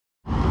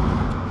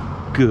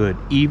Good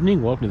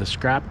evening, welcome to the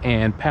Scrap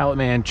and Pallet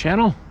Man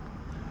channel.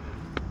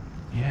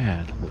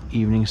 Yeah, a little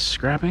evening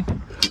scrapping.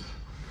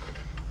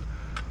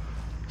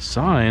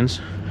 Signs.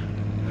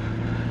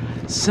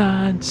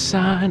 Sign,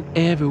 sign,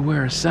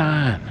 everywhere a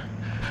sign.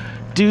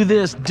 Do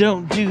this,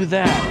 don't do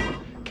that.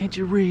 Can't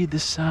you read the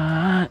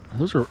sign?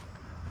 Are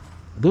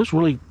those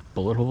really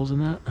bullet holes in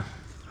that?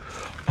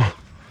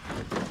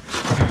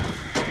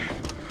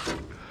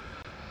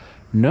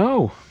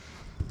 No,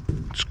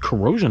 it's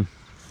corrosion.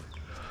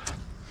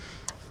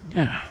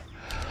 Yeah,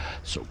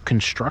 so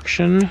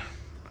construction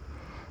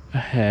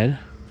ahead.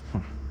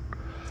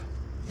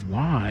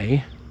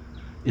 Why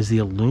is the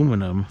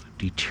aluminum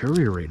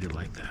deteriorated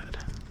like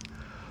that?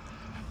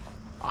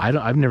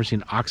 I've never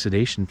seen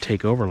oxidation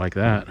take over like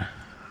that.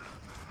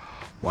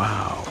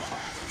 Wow.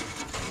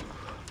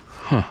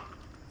 Huh.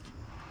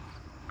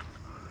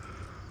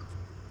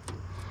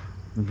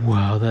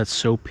 Wow, that's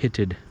so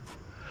pitted.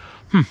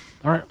 All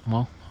right,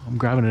 well, I'm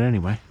grabbing it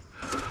anyway.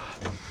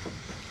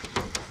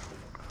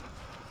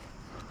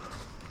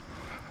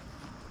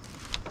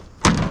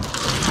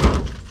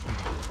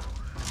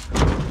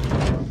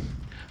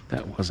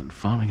 That wasn't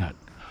fun. I got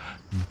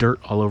dirt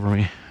all over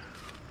me.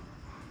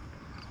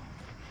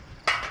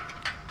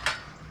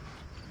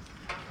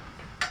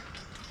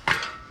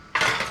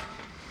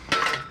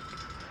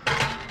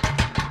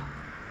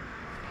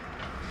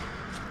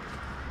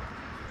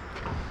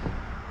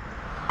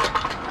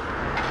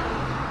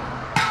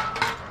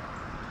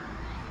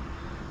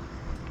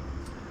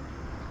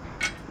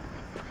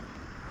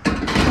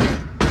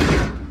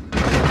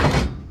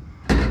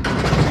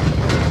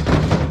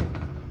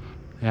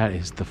 That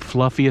is the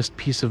fluffiest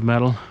piece of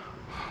metal.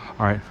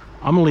 All right,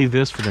 I'm gonna leave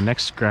this for the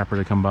next scrapper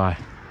to come by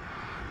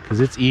because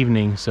it's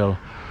evening, so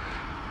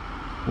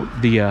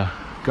the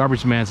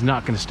garbage man's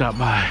not gonna stop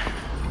by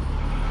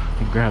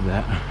and grab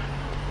that.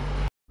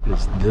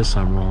 It's this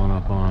I'm rolling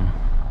up on.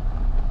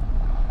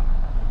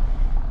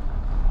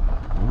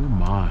 Oh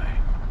my.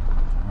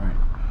 All right,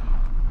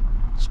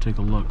 let's take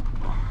a look.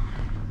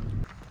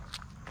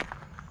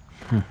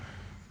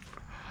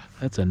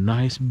 That's a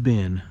nice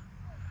bin.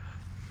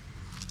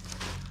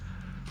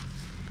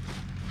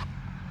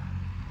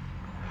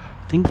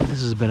 I think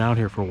this has been out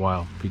here for a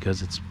while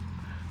because it's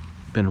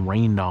been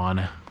rained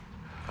on.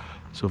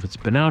 So if it's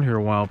been out here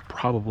a while,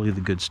 probably the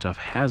good stuff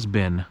has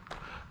been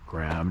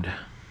grabbed.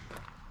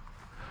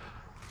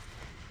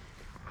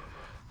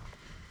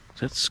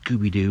 Is that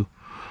Scooby-Doo?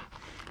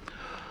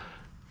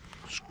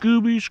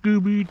 Scooby,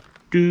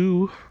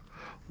 Scooby-Doo,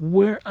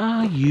 where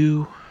are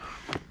you?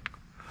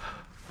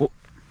 Oh,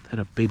 is that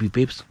a baby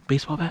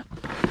baseball bat?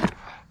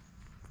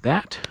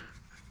 That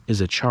is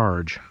a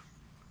charge.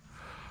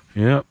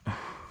 Yep.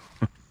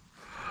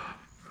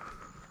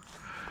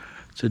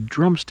 It's a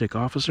drumstick,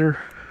 officer.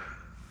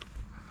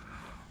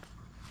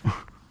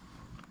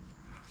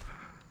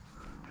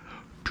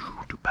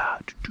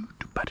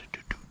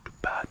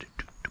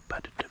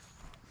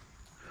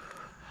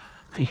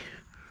 Hey,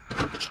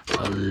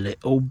 a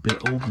little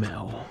bit of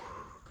metal.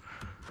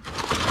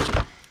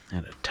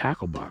 And a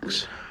tackle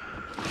box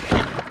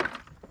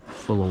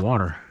full of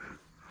water.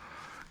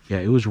 Yeah,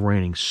 it was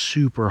raining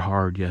super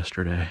hard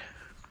yesterday.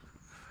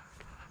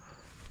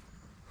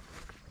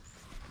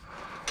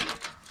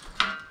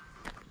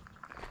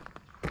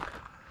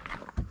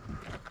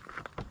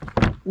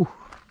 Ooh.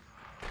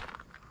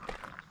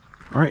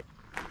 All right,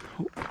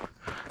 oh,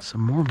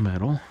 some more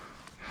metal.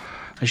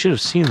 I should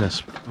have seen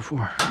this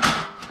before,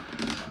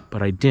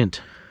 but I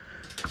didn't.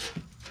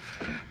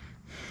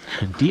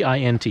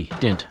 D-I-N-T,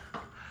 didn't.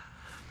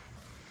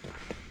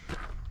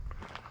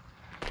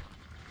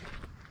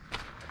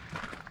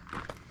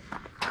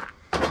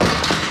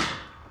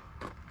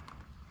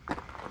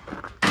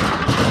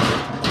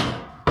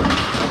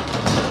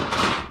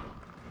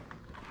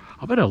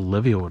 I bet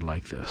Olivia would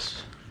like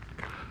this.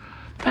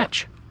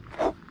 Fetch.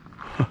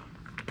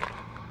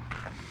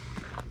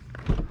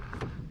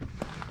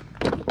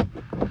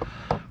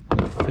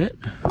 Fit?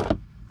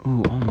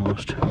 Ooh,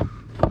 almost.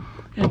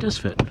 Yeah, it does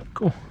fit.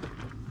 Cool.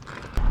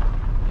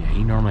 Yeah,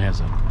 he normally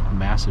has a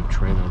massive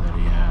trailer that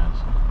he has.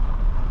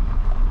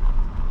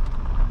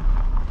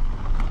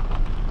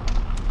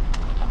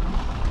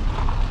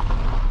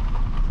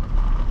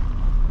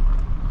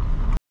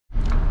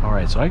 All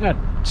right, so I got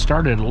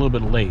started a little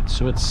bit late,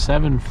 so it's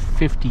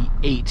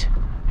 7:58.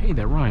 Hey,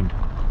 that rhymed.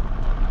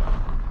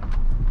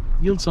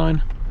 Yield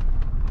sign.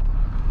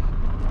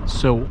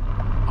 So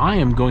I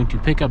am going to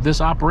pick up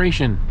this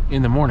operation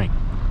in the morning.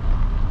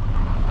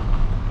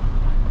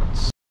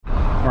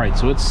 All right,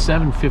 so it's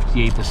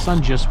 7:58. The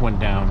sun just went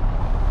down.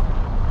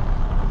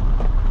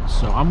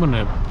 So I'm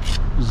gonna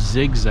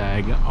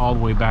zigzag all the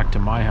way back to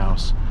my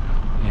house.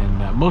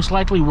 And most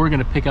likely we're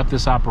gonna pick up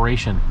this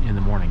operation in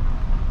the morning.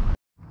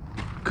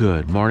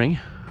 Good morning.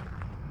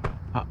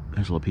 Oh,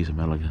 there's a little piece of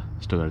metal I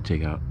still gotta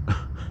take out.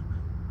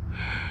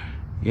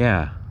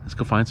 Yeah, let's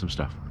go find some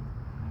stuff.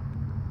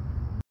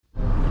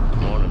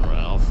 Morning,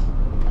 Ralph.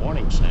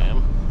 Morning,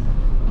 Sam.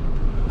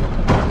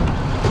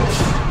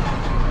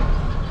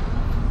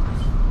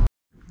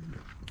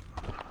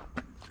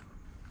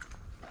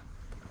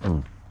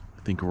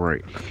 I think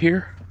right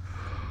here.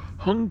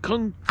 Hong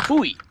Kong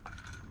Fooey.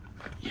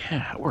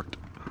 Yeah, it worked.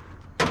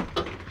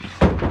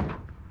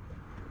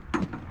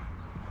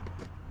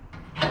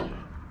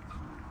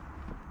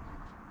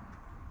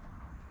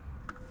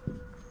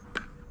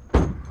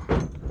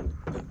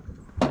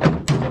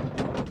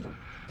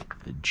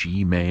 The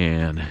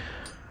G-Man.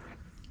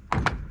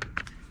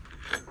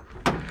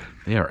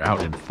 They are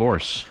out in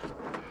force.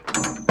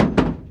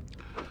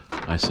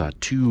 I saw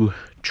 2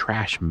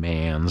 trash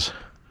mans.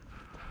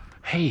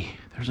 Hey,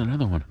 there's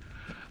another one.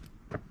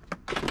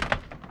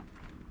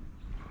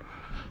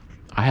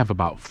 I have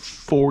about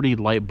 40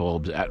 light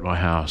bulbs at my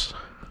house.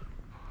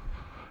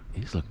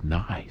 These look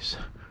nice.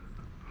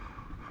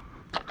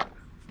 A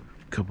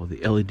couple of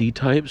the LED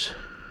types.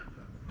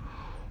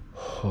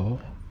 Oh.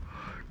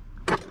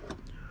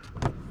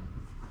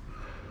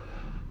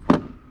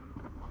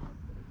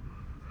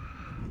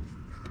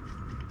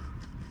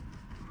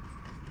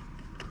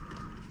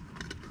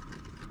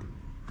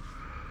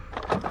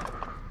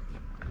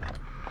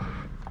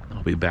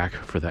 I'll be back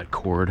for that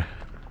cord.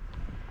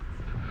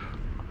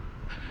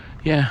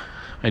 Yeah,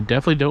 I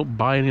definitely don't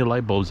buy any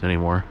light bulbs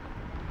anymore.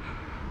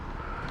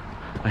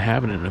 I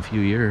haven't in a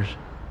few years.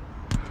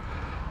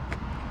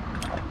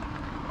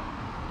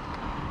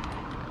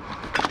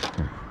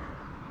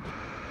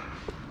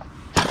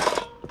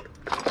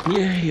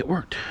 Yay, it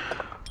worked.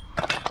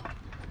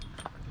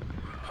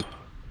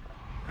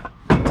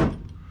 You're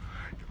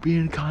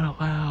being kind of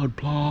loud,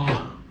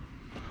 blah.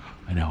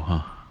 I know,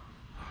 huh?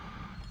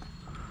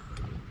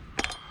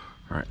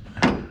 All right.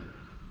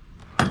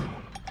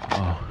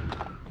 Oh,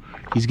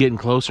 he's getting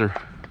closer.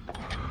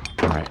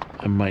 All right,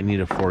 I might need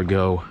to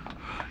forego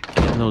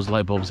getting those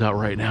light bulbs out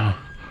right now.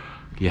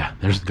 Yeah,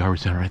 there's the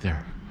garbage can right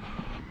there.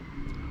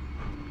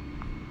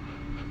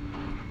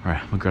 All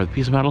right, I'm gonna grab the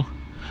piece of metal,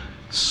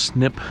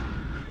 snip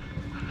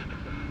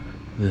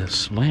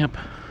this lamp.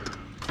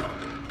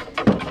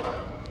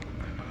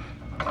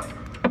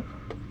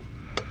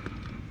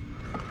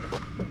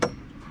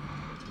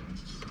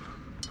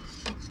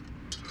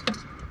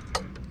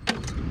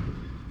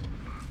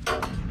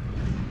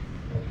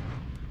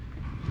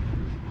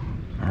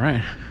 All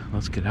right,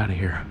 let's get out of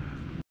here.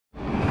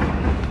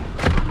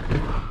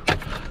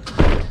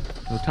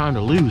 No time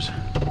to lose.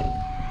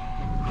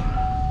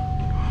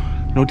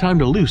 No time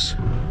to lose.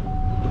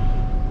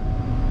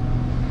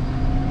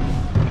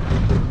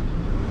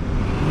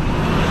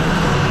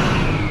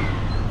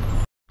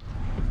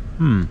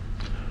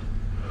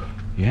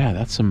 Yeah,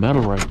 that's some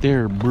metal right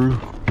there, bro.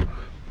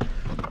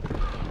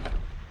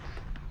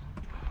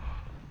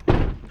 There's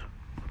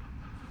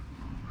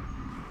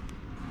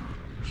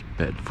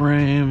bed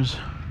frames.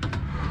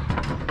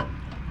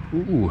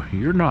 Ooh,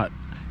 you're not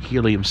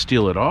helium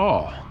steel at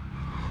all.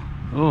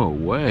 Oh,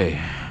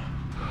 way.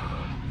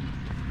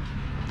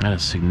 That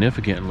is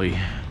significantly.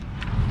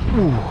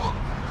 Ooh.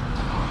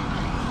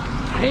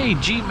 Hey,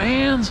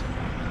 G-Mans.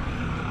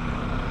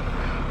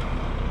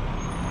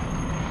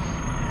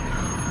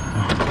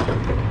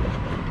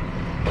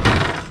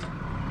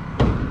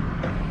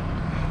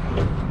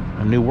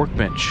 A new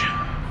workbench.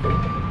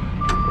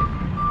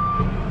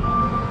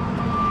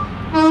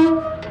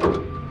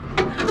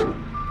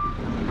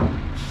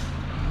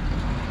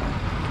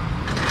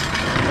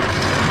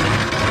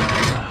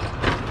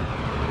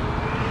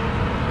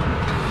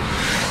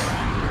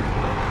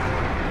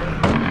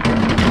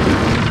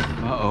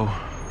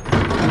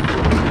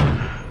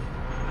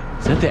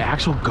 Is that the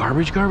actual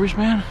garbage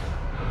man?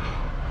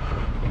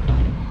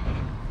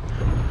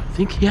 I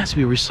think he has to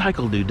be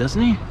recycled, dude,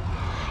 doesn't he?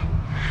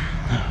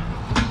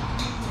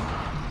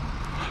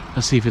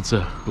 Let's see if it's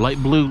a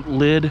light blue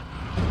lid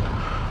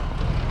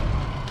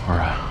or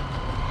a...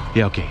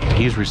 Yeah, okay,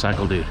 he's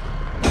recycled, dude.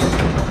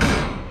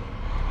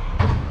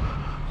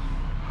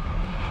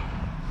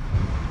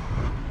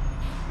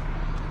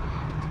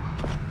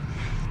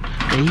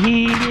 The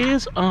heat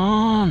is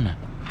on.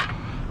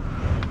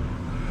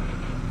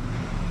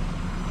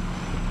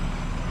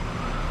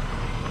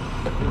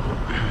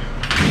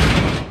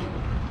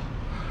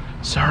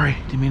 Sorry,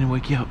 didn't mean to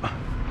wake you up.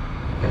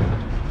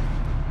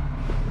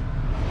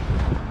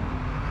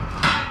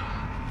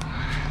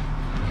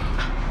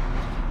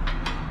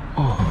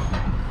 Oh.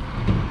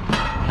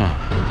 Huh.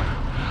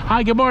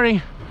 Hi, good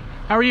morning.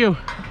 How are you?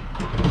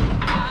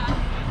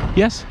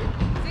 Yes?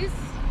 This is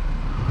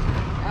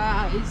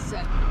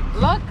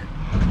lock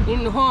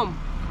in home.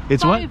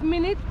 It's 5 what?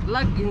 minutes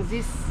lock in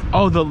this.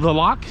 Oh, the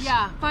lock?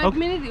 Yeah, 5 Okay.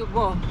 minutes you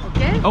go,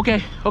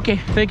 okay? Okay,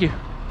 thank you.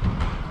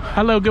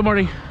 Hello, good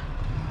morning.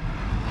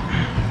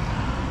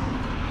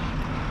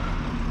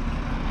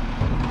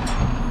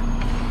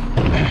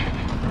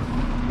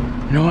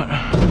 You know what?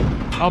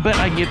 I'll bet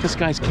I can get this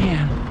guy's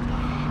can.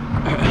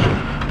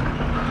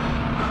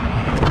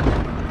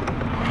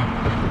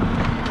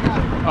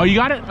 Oh, you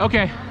got it?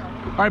 Okay.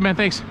 All right, man,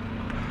 thanks.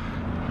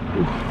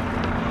 Ooh.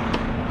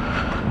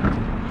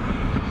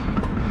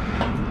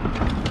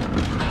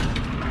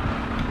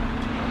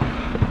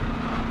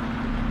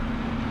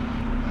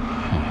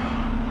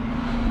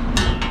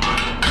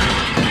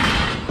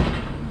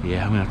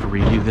 Yeah, I'm gonna have to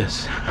redo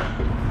this.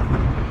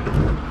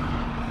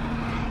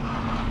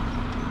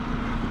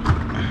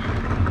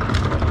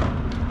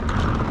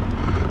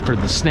 for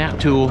the snap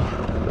tool.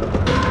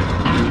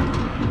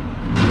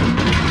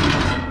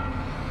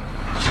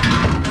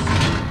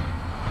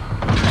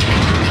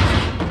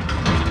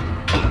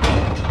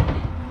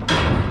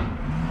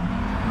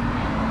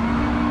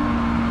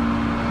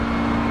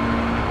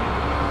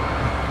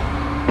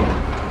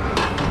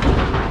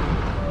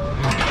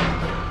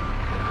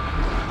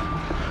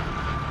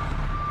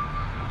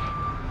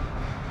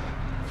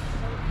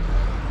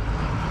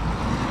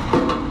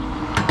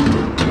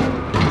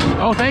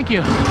 Oh, thank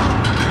you.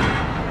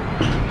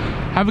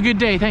 Have a good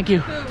day. Thank you.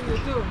 You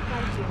too.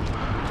 Thank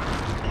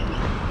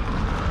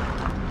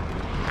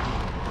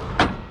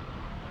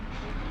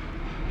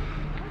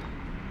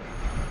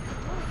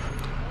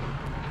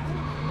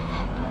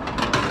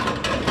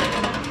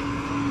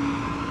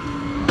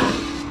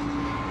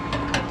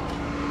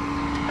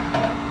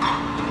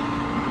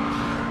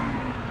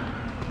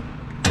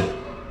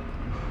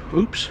you.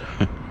 Oops.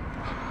 I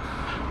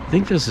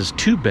think this is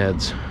 2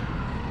 beds.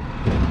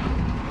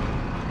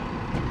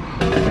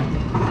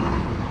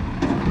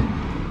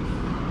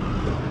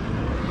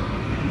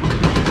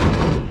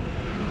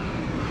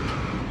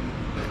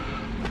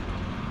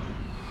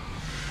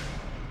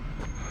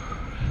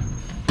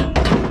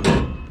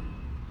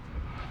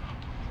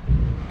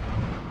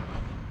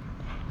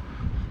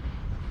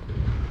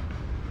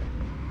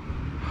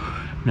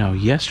 Now,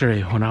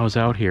 yesterday when I was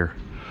out here,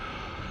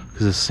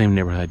 because it's the same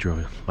neighborhood I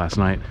drove last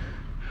night,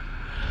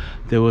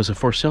 there was a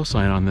for sale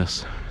sign on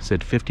this. It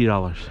said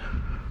 $50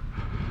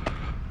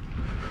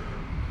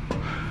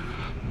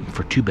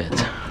 for 2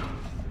 beds.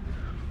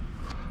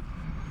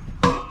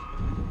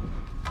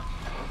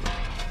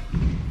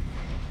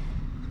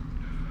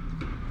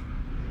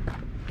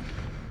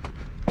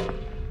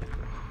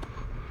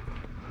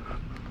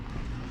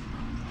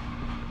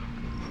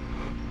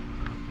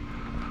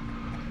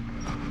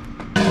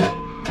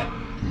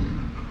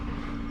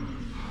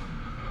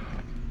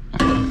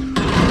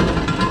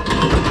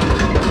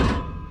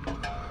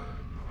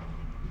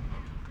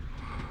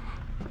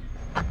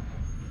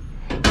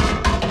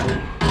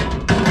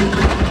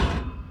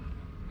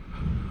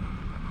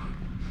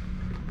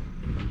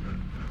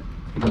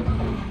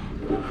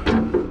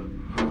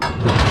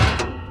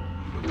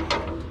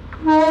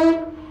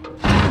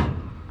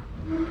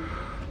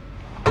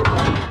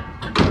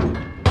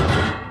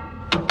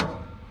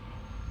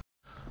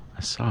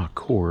 I saw a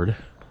cord.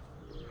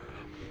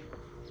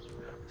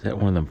 Is that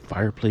one of them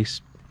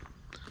fireplace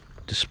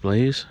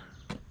displays?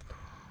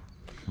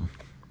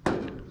 Oh,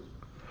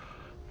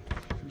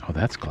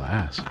 that's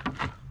glass.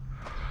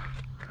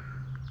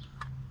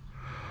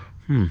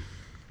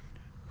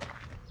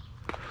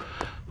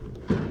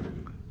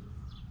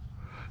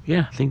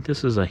 Yeah, I think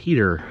this is a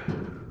heater.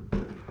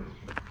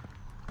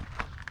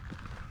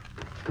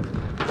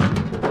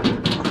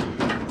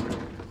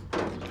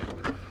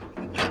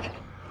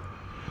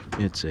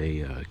 It's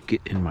a get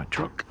in my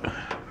truck.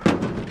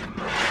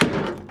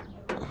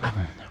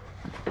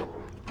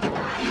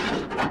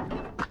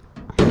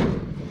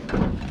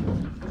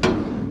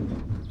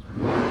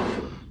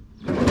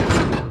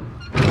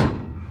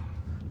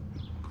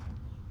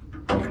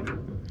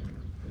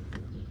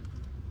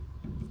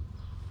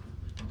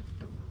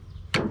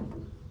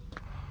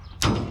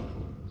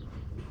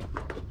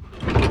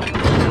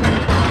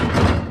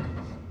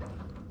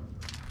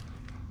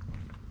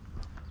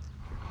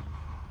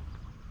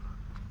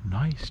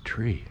 Nice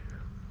tree.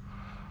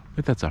 I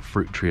bet that's a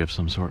fruit tree of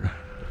some sort.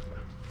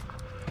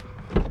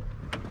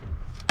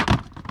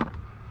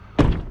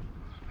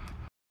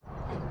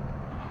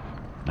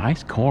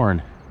 Nice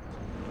corn.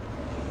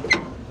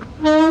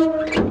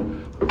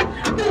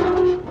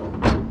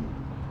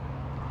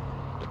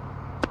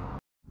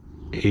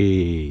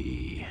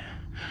 Hey,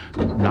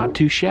 not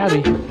too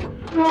shabby.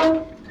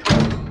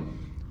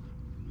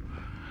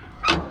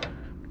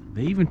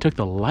 They even took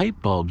the light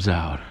bulbs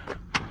out.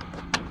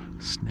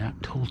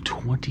 Snap Tool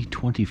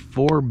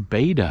 2024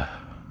 beta.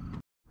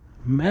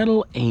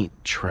 Metal ain't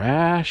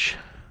trash.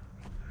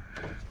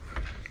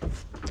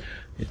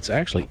 It's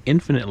actually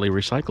infinitely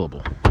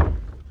recyclable.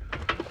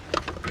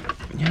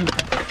 Yeah,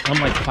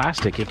 unlike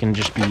plastic, it can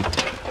just be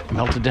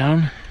melted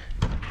down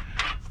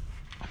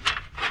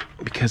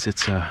because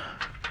it's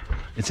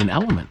an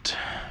element.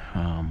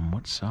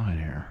 What side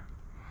here?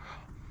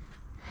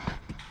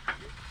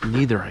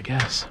 Neither, I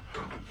guess.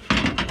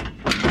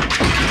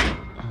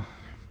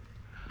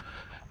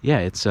 Yeah,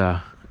 it's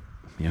you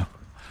know,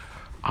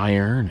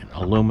 iron and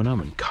aluminum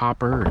and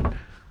copper and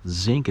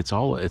zinc. It's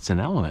an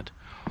element.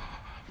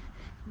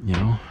 You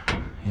know,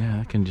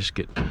 yeah, it can just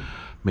get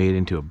made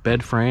into a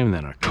bed frame,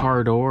 then a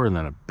car door, and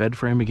then a bed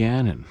frame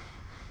again, and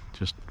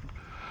just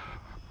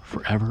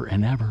forever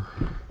and ever.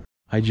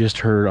 I just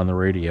heard on the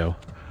radio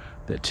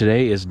that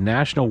today is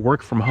National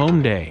Work From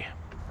Home Day.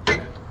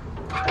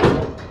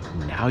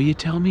 Now you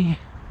tell me?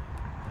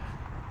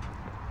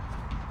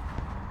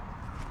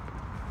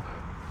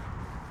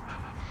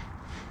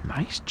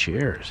 Nice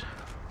chairs.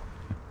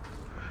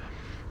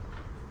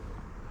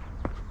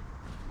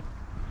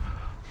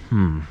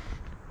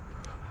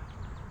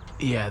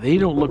 Yeah, they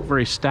don't look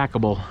very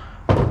stackable.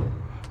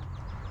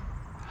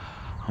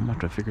 I'm gonna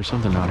have to figure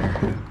something out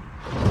here.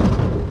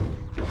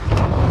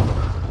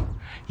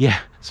 Yeah,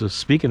 so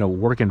speaking of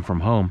working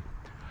from home,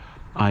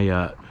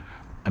 I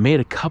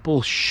made a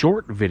couple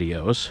short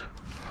videos.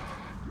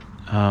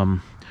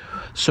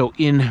 So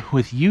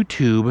with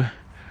YouTube,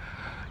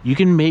 you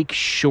can make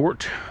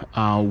short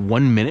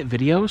 1 minute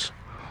videos.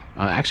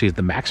 Actually,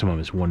 the maximum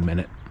is 1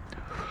 minute.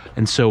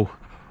 And so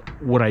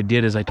what I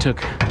did is I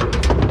took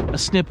a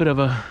snippet of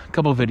a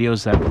couple of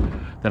videos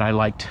that I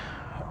liked,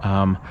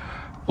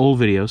 old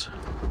videos,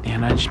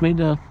 and I just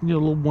made a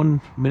little 1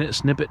 minute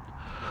snippet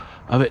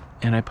of it,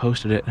 and I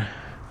posted it.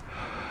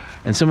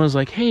 And someone's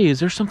like, hey,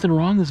 is there something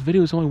wrong? This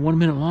video is only 1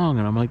 minute long.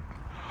 And I'm like,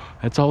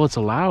 that's all it's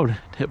allowed.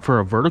 For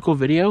a vertical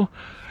video,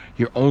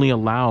 you're only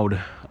allowed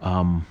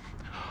 1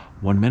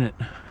 minute.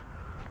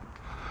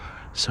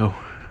 So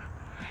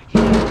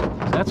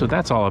yeah, that's what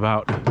that's all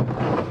about.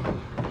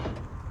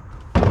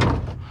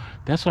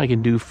 That's what I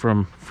can do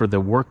for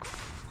the work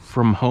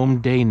from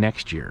home day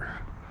next year.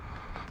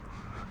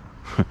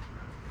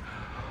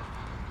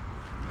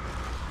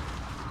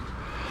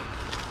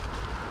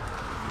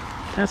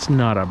 That's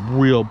not a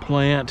real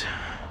plant.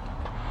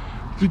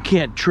 You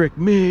can't trick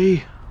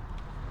me.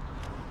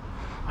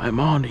 I'm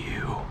on to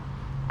you.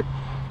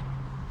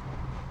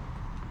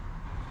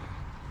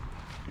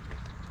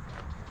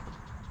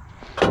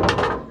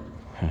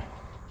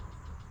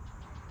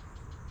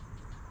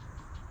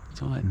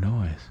 What's all that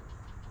noise?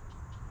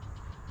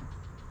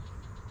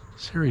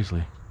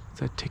 Seriously,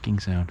 what's that ticking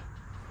sound?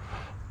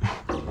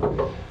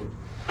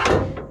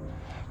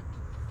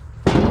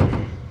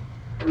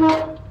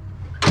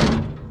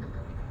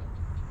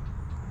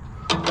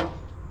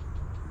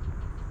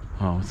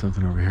 Oh, what's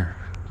something over here?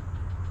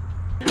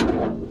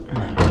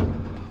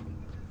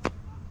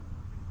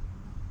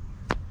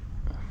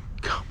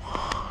 Come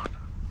on.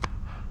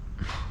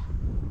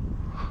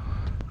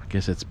 I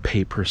guess it's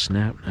paper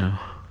snap now.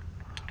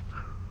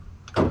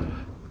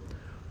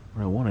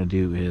 What I want to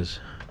do is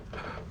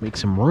make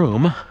some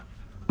room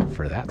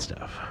for that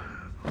stuff.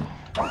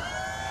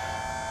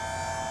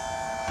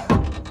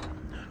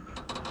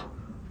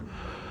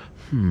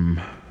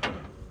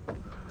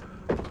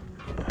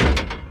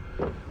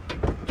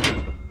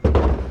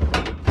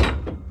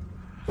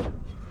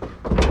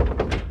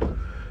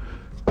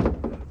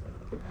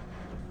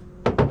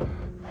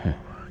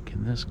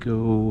 Can this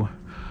go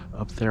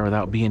up there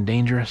without being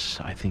dangerous?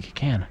 I think it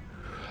can.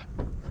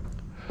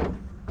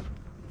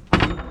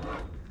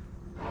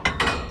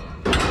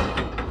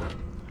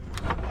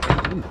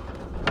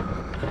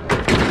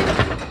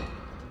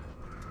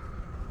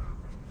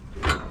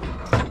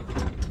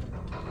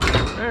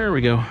 There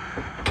we go.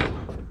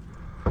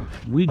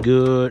 We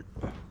good.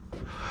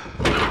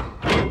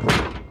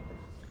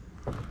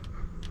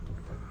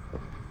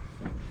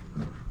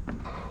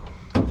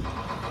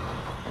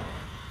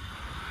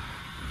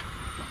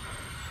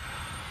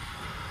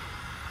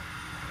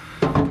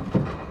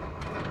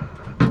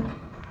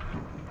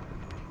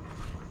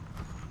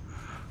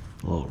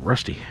 A little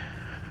rusty.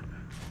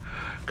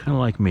 Kind of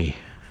like me.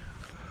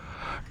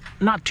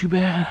 Not too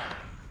bad.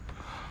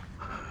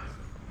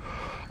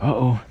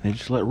 Uh-oh, they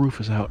just let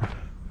Rufus out.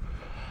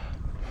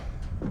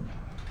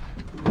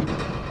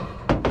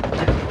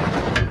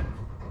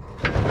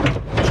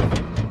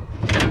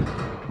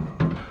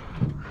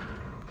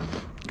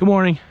 Good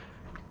morning.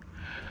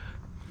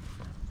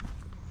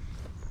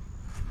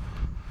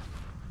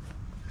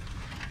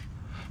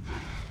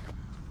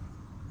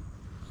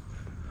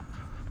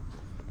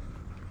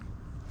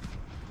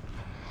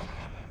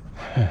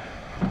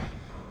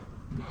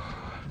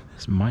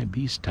 This might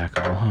be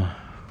stackable, huh?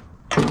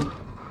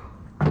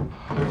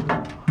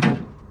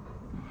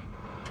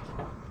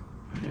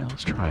 Yeah,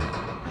 let's try it.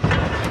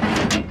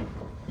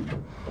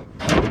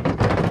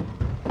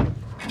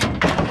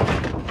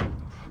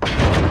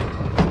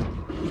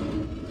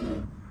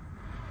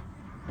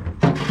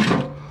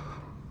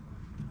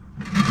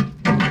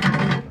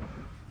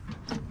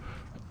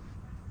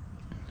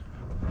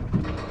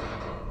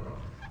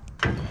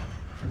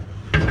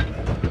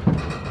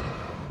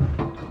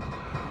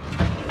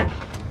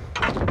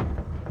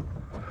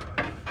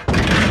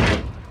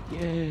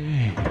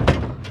 Yay!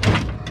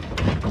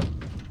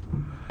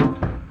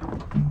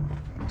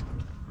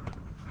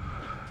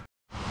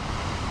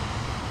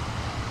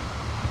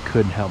 I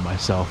couldn't help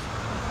myself.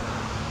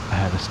 I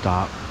had to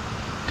stop,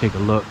 take a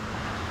look.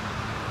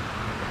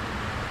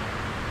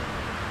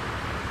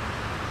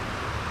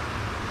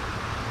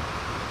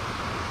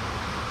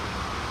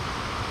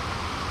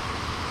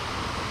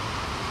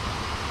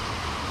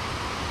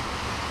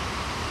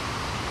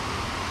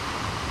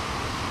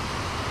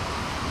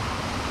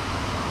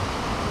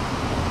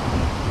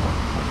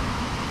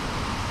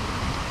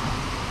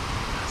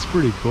 That's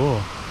pretty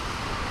cool.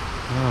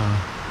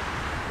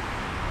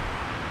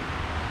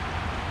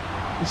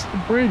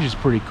 The bridge is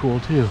pretty cool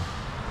too.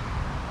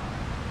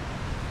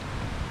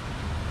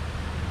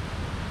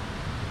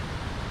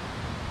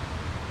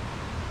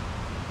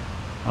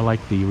 I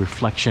like the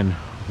reflection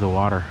of the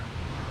water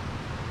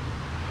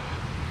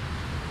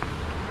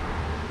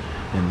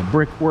and the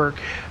brickwork.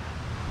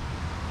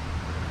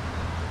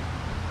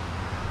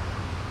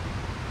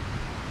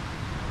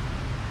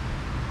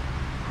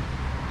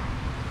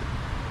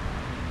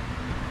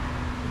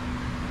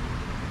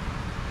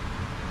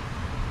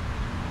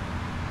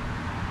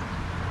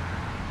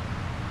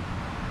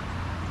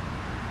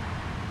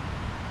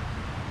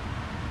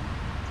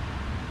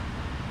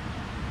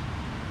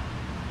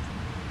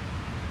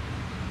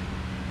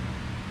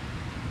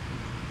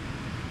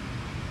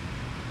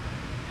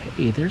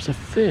 Hey, there's a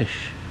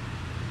fish.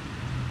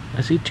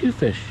 I see 2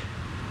 fish.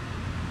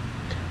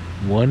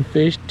 1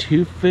 fish,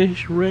 2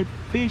 fish, red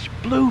fish,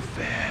 blue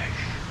fish.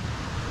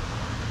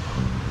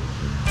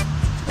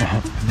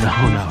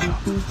 No.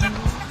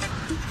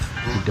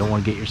 You don't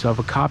want to get yourself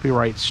a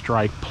copyright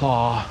strike,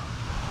 Plaw.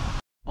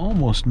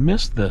 Almost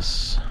missed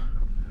this.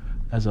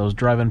 As I was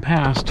driving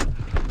past,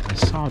 I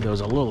saw there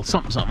was a little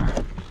something.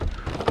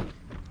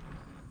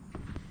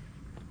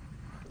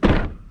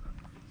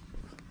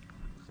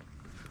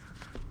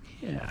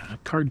 Yeah, a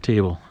card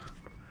table.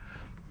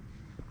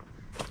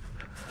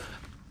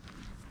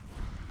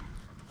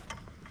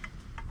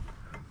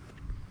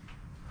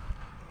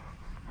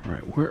 All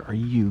right, where are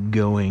you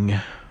going?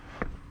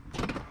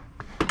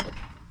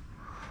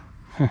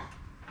 Huh.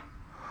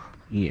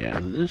 Yeah,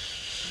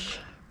 this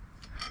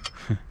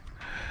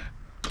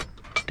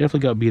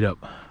definitely got beat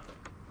up.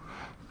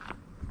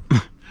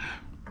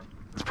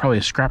 It's probably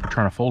a scrapper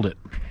trying to fold it.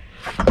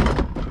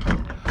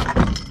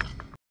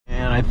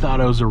 And I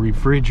thought it was a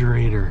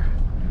refrigerator.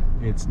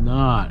 It's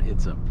not,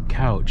 it's a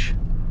couch.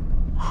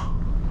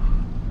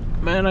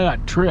 Man, I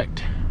got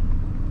tricked.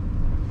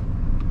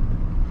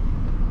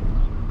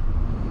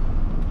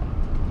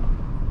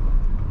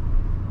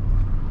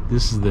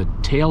 This is the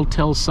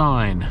telltale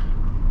sign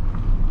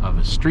of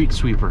a street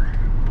sweeper.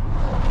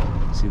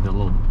 See the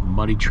little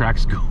muddy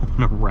tracks going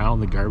around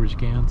the garbage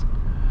cans?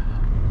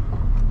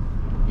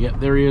 Yep,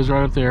 there he is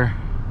right up there.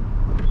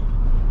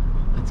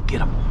 Let's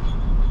get him.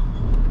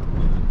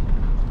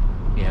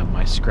 Yeah,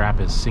 my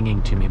scrap is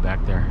singing to me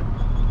back there.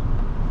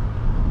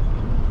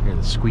 Hear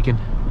the squeaking?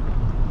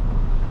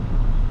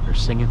 They're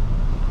singing.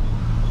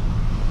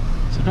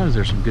 Sometimes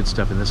there's some good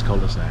stuff in this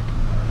cul-de-sac.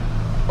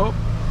 Oh,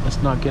 let's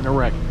not get in a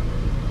wreck.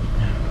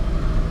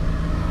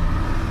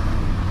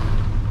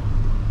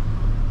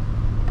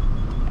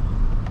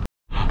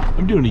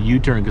 I'm doing a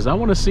U-turn because I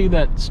want to see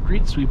that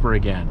street sweeper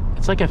again.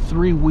 It's like a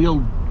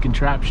 3-wheeled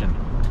contraption.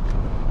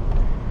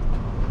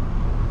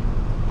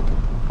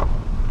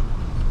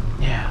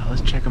 Yeah,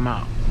 let's check them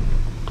out.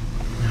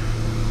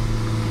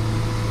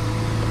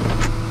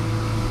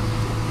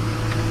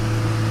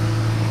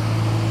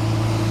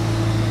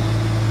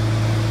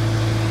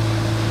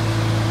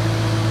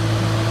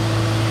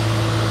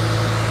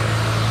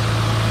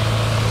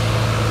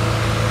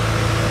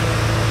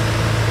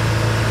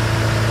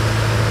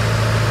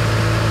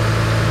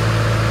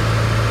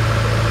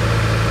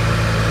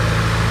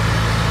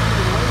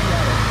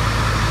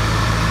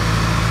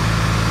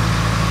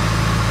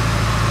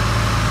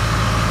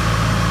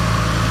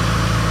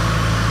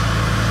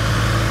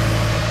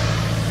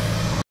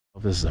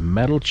 This is a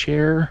metal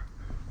chair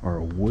or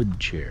a wood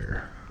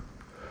chair.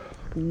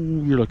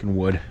 Ooh, you're looking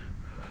wood.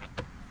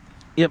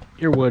 Yep,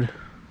 you're wood.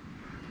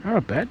 Not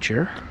a bad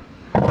chair.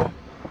 What's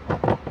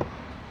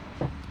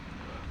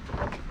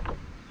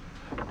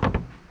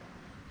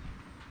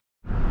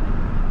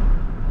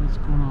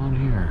going on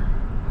here?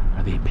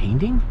 Are they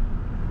painting?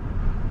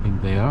 I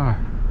think they are.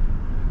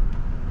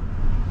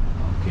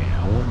 Okay,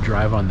 I won't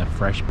drive on the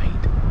fresh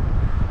paint.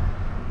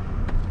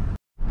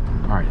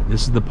 Alright,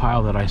 this is the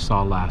pile that I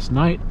saw last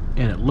night,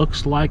 and it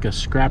looks like a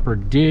scrapper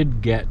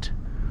did get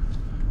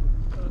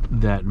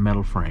that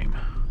metal frame.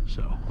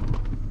 So,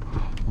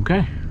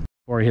 okay.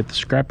 Before I hit the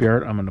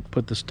scrapyard, I'm going to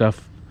put the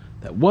stuff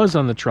that was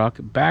on the truck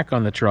back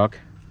on the truck.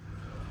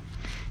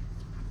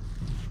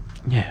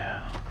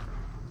 Yeah.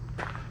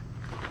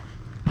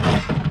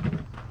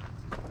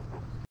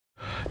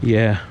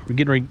 Yeah, we're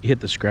getting ready to hit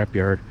the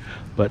scrapyard,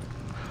 but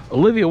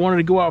Olivia wanted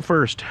to go out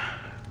first.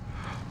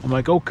 I'm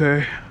like,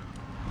 okay.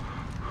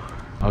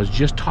 I was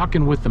just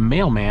talking with the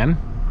mailman,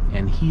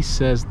 and he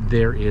says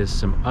there is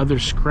some other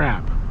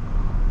scrap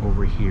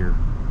over here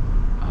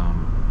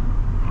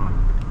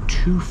on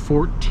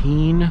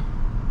 214. I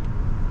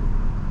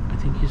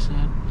think he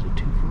said, is it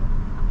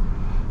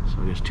 214?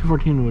 So I guess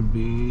 214 would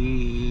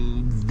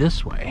be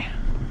this way.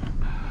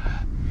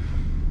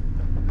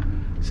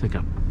 It's like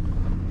a,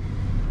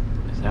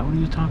 is that what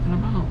he was talking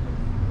about?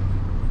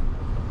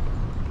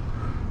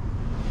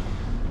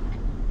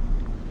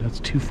 That's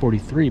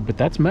 243, but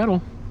that's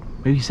metal.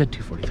 Maybe he said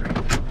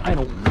 243. I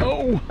don't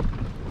know.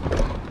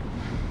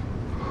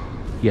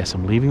 Yes,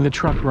 I'm leaving the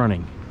truck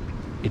running.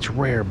 It's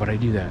rare, but I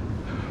do that.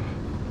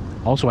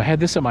 Also, I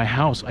had this at my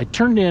house. I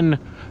turned in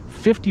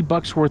 50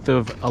 bucks worth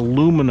of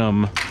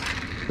aluminum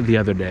the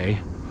other day,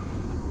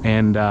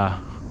 and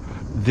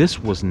this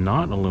was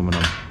not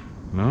aluminum.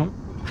 No,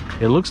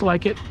 it looks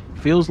like it,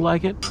 feels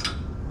like it,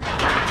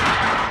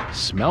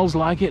 smells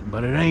like it,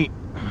 but it ain't.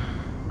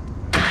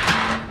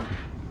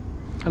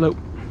 Hello.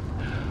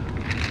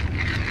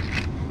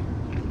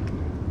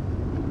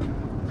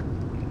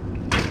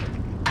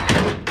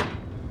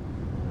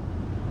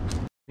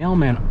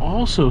 Mailman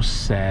also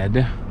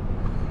said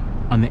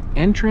on the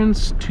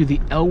entrance to the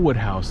Elwood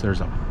house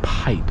there's a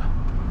pipe.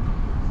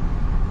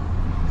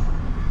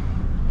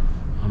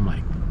 I'm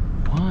like,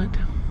 what?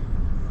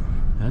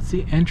 That's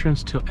the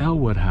entrance to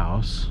Elwood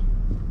house.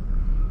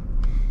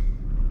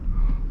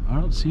 I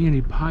don't see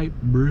any pipe,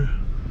 bruh.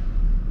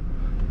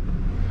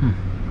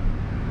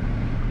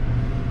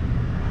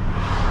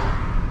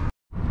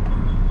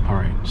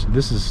 So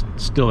this is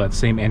still that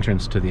same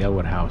entrance to the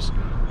Elwood house.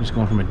 I'm just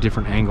going from a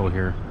different angle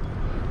here.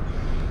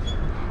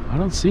 I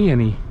don't see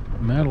any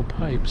metal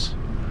pipes.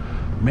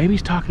 Maybe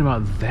he's talking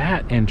about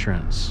that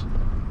entrance.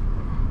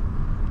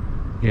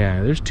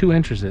 Yeah, there's two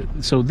entrances.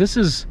 So this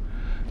is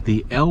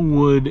the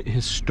Elwood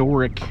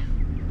Historic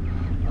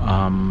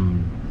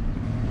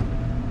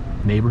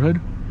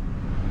neighborhood.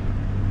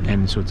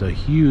 And so it's a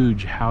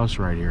huge house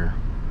right here.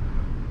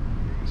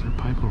 Is there a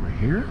pipe over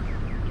here?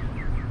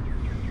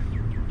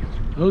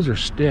 Those are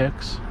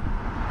sticks. So,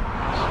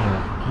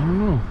 I don't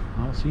know.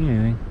 I don't see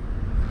anything.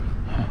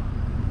 Huh.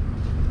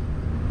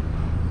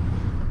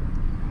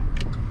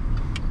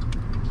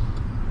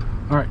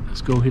 Alright,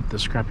 let's go hit the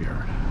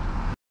scrapyard.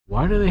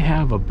 Why do they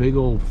have a big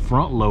old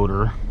front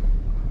loader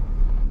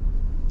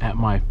at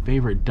my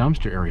favorite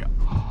dumpster area?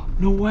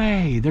 No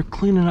way! They're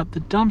cleaning up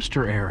the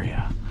dumpster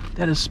area.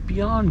 That is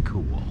beyond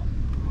cool.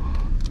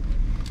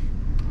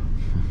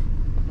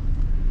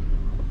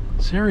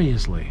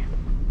 Seriously.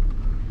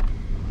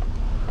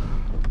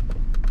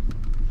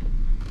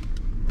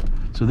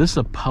 So this is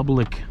a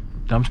public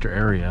dumpster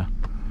area.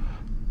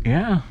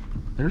 Yeah,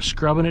 they're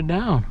scrubbing it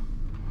down.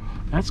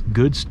 That's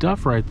good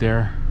stuff right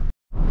there.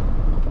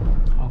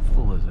 How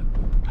full is it?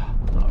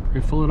 Not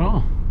very full at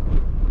all.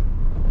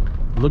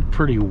 It looked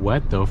pretty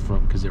wet though,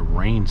 because it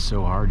rained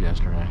so hard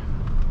yesterday.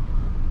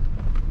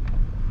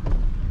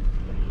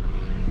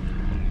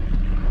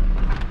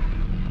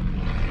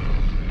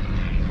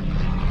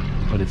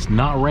 But it's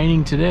not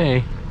raining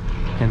today,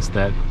 hence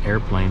that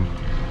airplane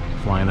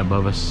flying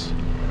above us.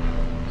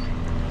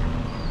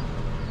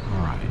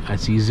 All right, I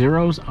see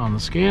zeros on the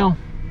scale.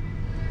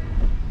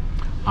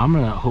 I'm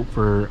gonna hope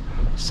for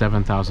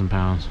 7,000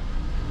 pounds.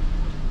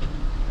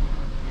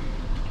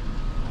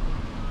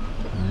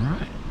 All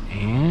right,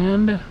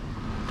 and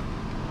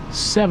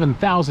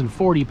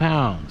 7,040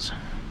 pounds.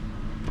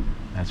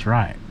 That's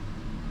right.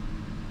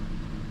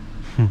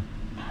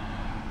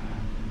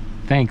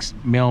 Thanks,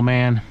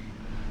 mailman,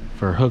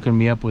 for hooking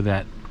me up with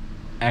that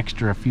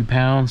extra few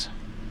pounds.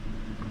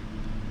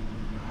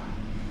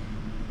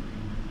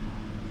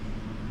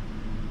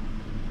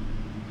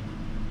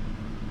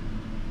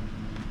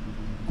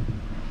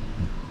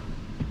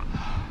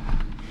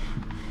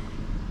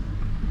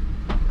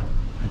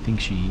 I think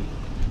she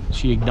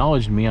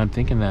acknowledged me. I'm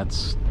thinking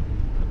that's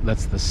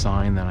the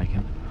sign that I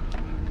can.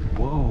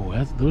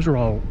 Whoa, those are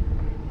all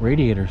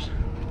radiators,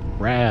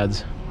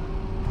 rads.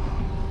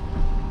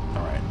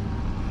 All right.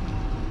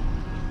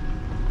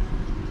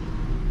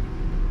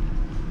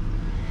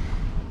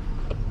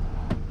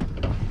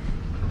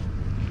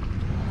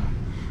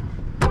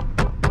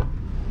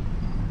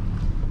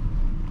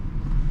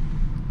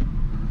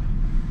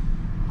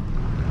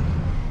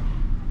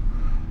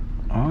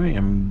 I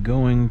am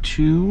going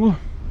to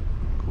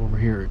go over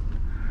here.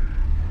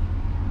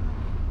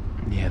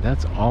 Yeah,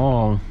 that's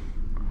all.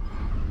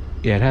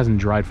 Yeah, it hasn't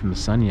dried from the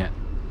sun yet.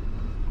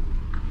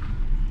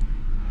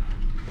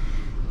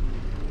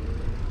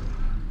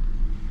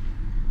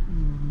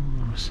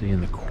 Let's see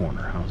in the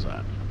corner. How's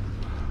that?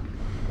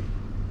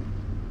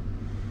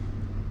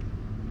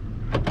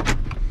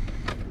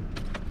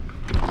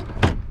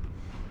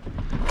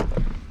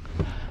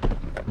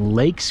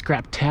 Lake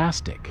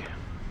Scraptastic.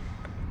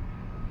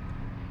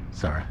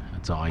 Sorry,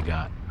 that's all I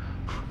got.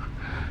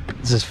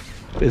 This is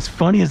as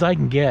funny as I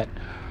can get.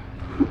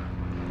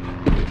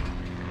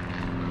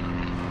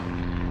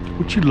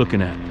 What you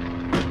looking at?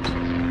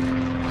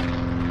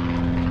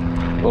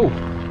 Oh,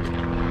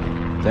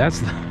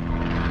 that's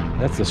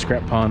the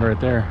scrap pond right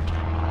there.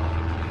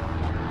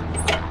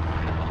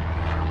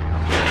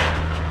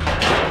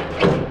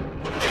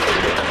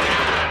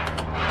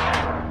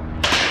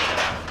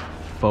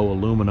 Faux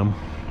aluminum.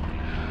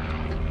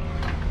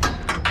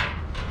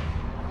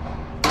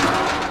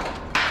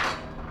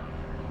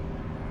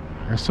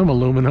 There's some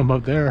aluminum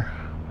up there.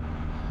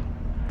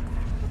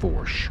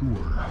 For sure.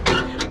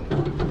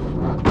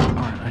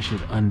 Alright, I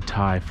should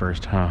untie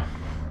first, huh?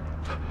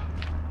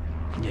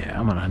 Yeah,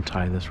 I'm gonna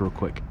untie this real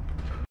quick.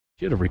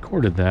 Should have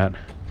recorded that.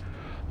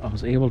 I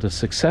was able to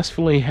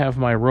successfully have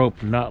my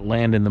rope not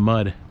land in the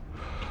mud.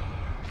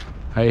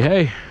 Hey,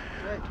 hey.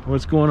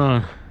 What's going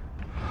on?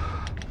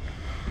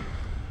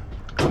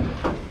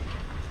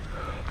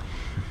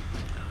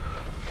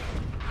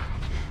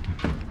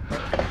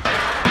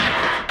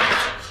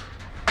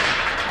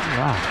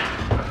 Wow.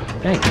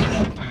 Thanks.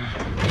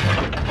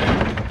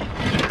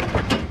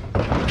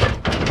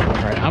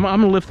 All right, I'm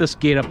gonna lift this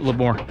gate up a little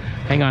more.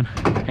 Hang on,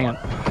 hang on.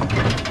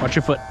 Watch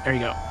your foot. There you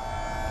go.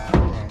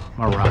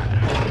 All right.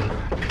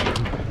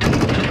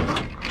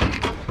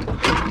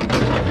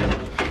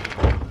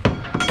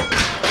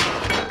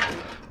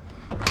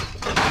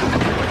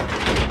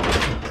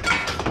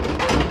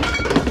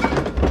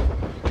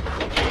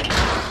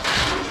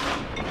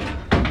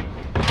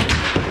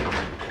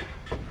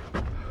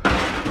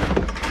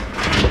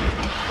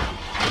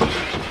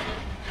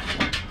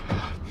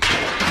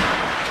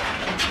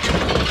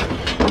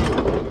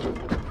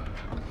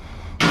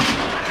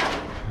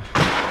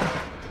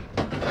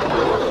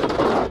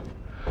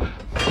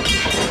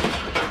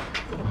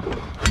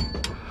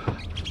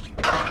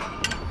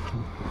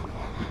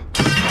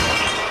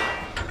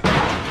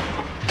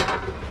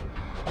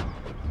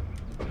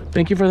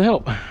 thank you for the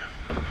help. I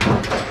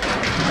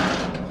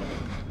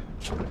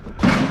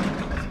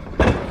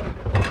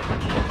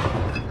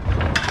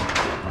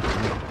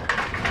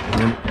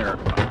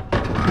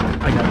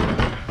got it.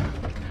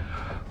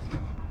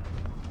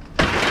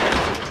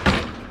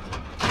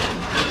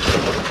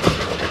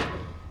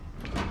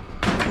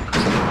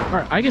 All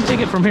right, I can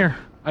take it from here.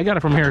 I got it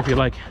from here if you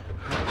like.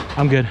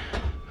 I'm good.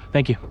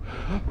 Thank you.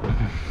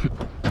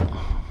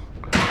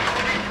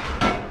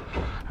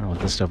 I don't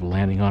want this stuff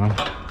landing on them,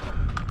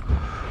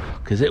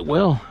 because it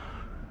will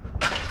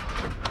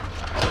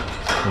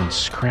when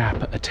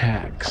scrap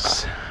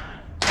attacks.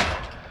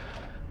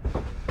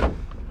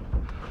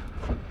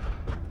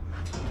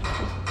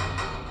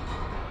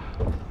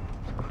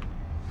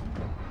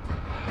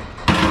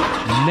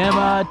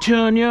 Never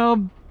turn your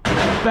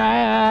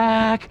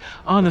back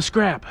on the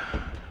scrap.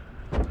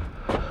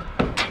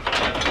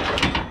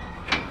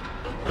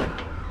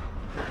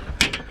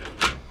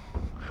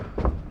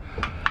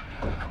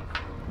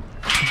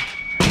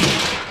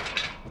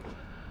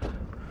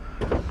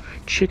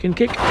 Chicken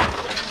kick.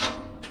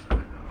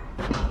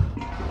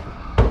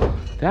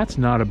 That's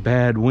not a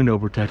bad window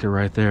protector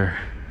right there.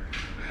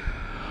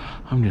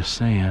 I'm just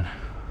saying.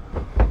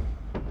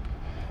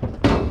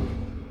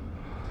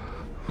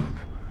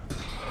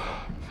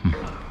 I'm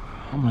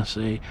gonna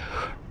say,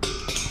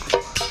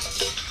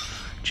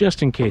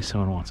 just in case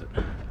someone wants it.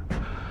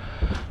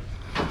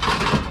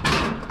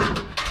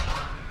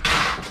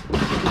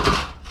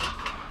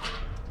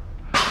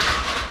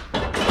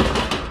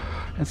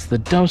 That's the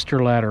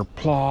dumpster ladder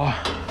claw.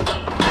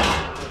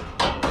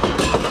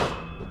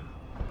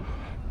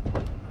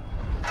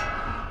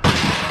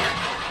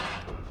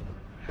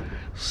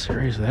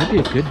 Seriously, that'd be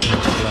a good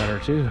dumpster ladder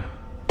too.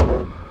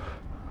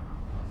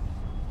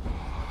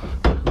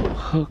 Little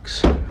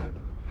hooks.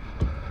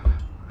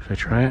 Should I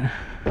try it?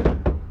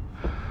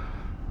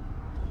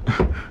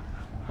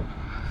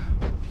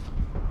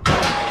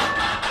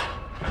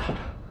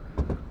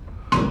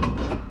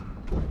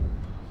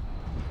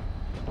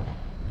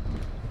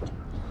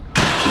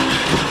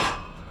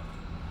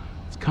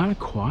 It's kind of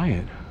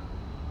quiet.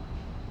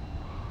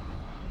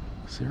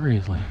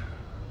 Seriously.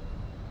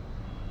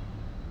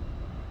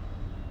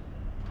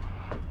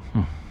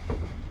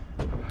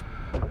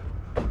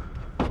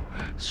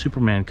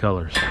 Superman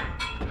colors.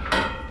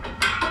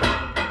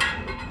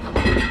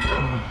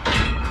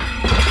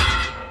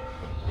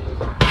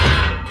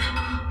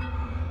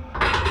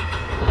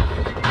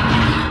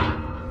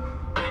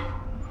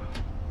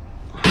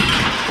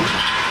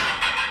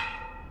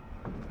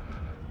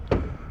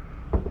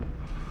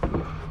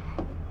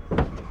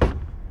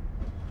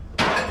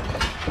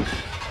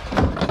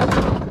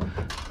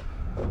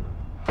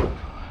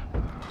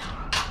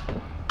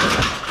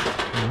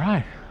 All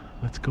right,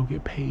 let's go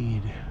get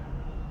paid.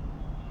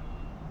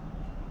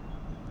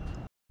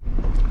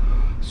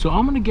 So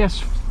I'm gonna guess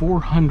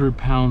 400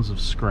 pounds of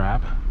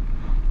scrap.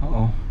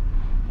 Uh-oh,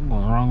 I'm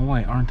going the wrong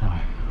way, aren't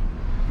I?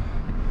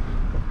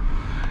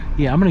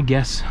 Yeah, I'm gonna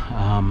guess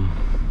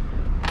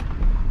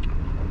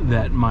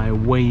that my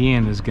weigh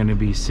in is gonna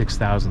be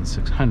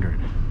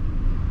 6,600.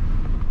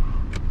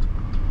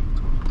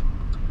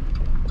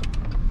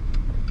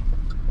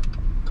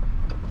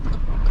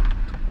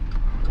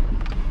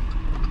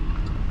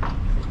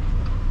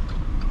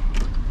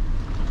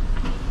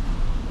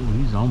 Ooh,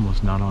 he's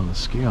almost not on the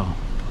scale.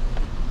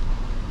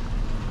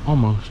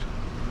 Almost.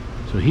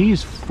 So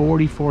he's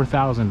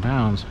 44,000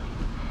 pounds.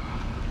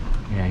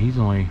 Yeah, he's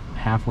only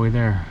halfway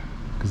there,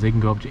 because they can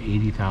go up to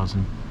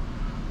 80,000,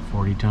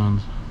 40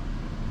 tons.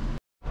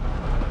 Yeah,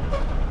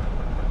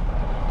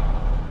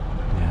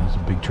 there's a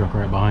big truck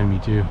right behind me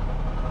too.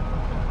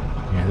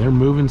 Yeah, they're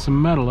moving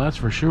some metal, that's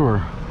for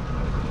sure.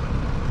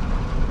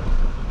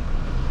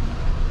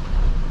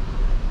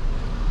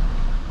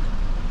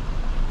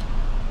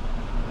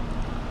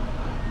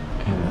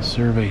 And the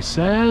survey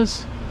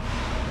says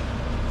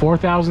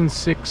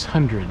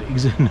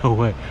 4,600. No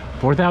way.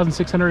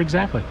 4,600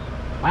 exactly.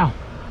 Wow.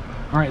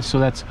 All right, so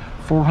that's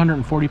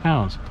 440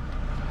 pounds.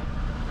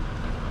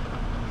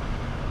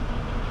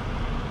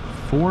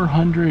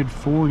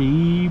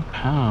 440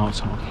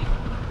 pounds.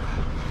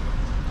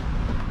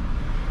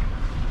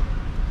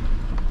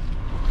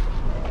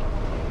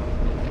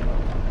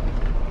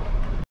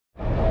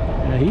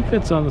 Yeah, he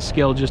fits on the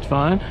scale just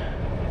fine.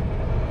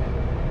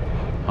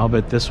 I'll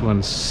bet this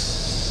one's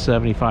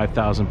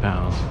 75,000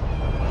 pounds.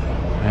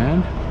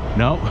 And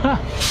no,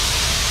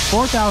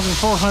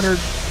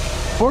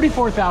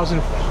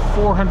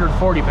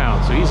 44,440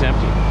 pounds, so he's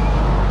empty.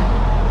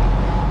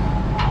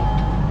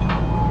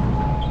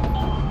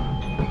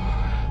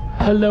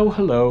 Hello,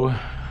 hello.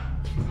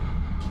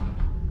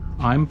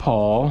 I'm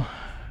Paul.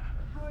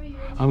 How are you?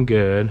 I'm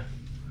good.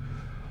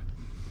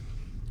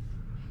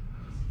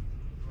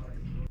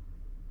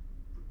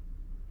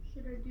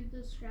 Should I do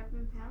the scrap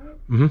and pallet?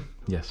 Mm-hmm,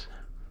 yes.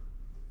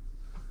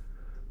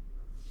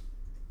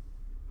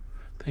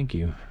 Thank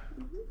you.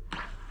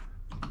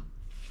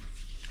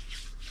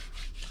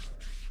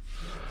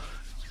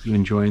 You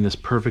enjoying this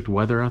perfect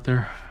weather out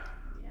there?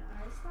 Yeah,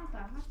 it's not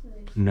that hot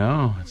today.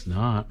 No, it's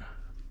not.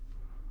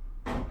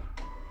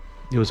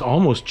 It was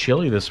almost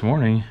chilly this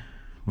morning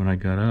when I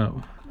got up.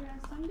 Yeah,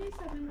 some days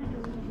have been like a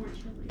little more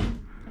chilly.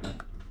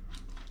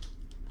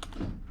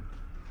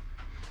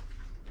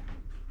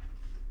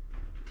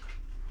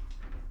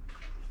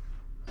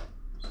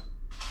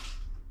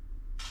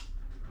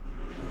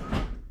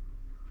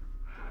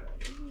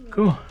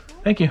 Cool.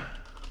 Thank you.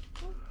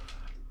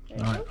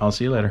 All right. I'll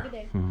see you later.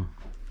 Mhm.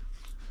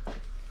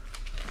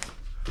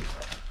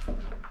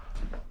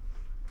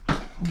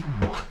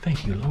 Ooh,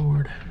 thank you,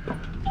 Lord.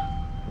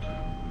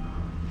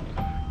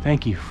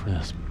 Thank you for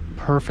this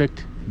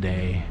perfect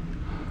day.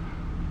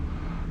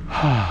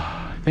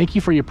 Thank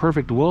you for your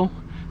perfect will.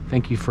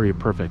 Thank you for your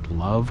perfect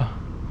love.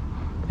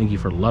 Thank you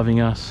for loving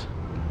us.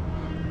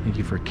 Thank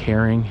you for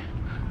caring.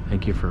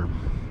 Thank you for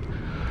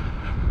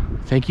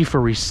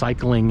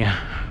recycling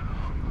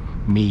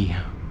me,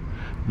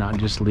 not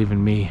just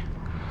leaving me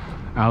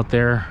out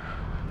there.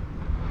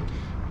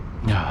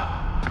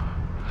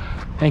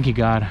 Thank you,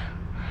 God.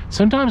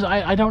 Sometimes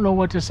I don't know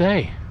what to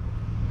say.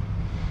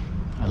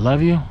 I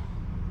love you.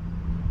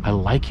 I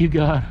like you,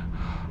 God.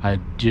 I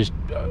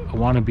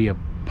want to be a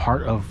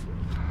part of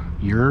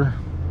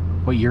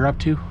what you're up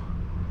to.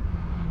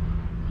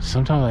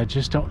 Sometimes I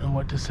just don't know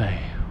what to say.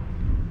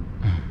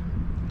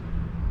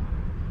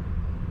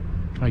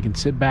 I can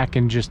sit back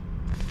and just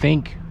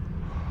think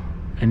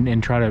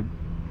and try to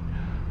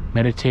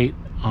meditate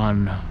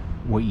on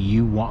what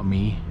you want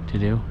me to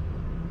do.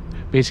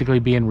 Basically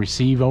be in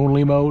receive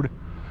only mode.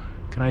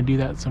 Can I do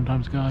that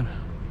sometimes, God?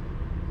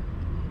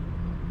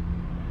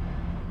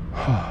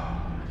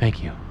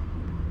 Thank you.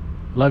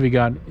 Love you,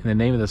 God. In the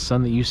name of the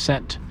Son that you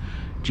sent,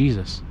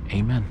 Jesus.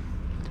 Amen.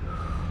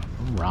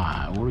 All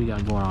right. What do we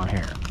got going on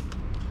here?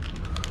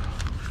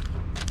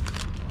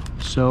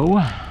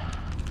 So,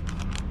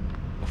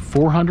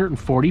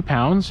 440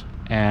 pounds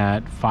at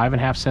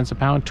 5.5 cents a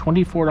pound,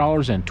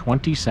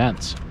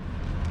 $24.20.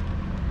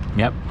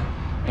 Yep.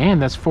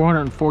 And that's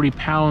 440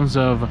 pounds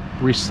of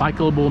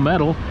recyclable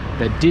metal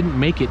that didn't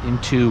make it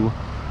into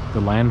the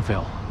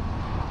landfill.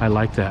 I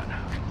like that.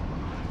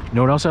 You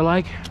know what else I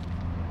like?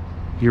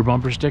 Your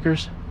bumper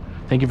stickers.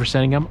 Thank you for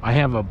sending them. I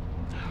have I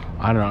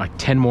don't know, like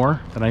 10 more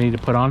that I need to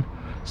put on.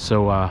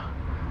 So,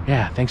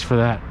 yeah, thanks for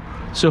that.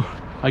 So,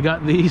 I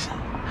got these.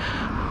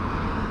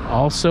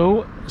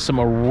 Also, some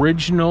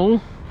original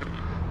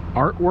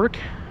artwork.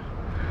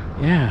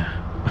 Yeah.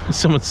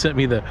 Someone sent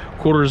me the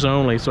quarters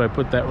only, so I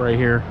put that right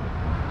here.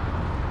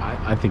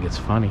 I think it's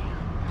funny.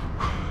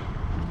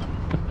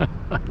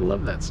 I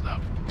love that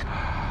stuff.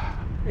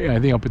 Yeah, I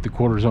think I'll put the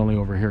quarters only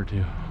over here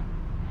too.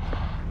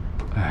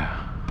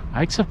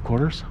 I accept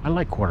quarters. I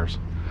like quarters.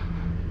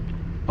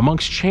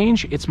 Amongst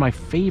change, it's my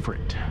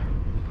favorite.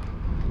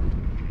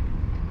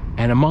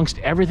 And amongst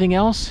everything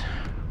else,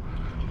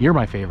 you're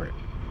my favorite.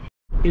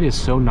 It is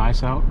so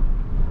nice out.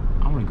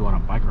 I want to go on a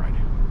bike ride.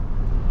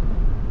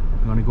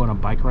 You want to go on a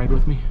bike ride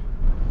with me?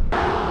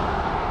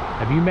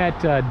 Have you met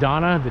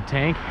Donna the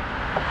tank?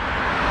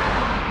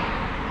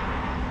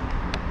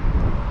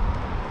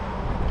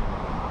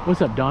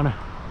 What's up, Donna?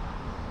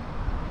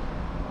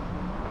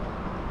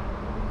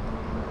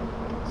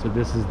 So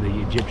this is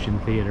the Egyptian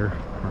theater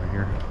right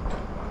here.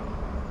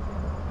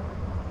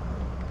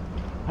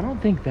 I don't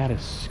think that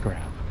is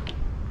scrap.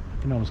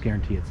 I can almost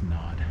guarantee it's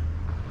not.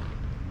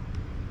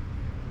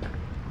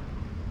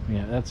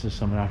 Yeah, that's just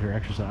someone out here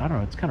exercising. I don't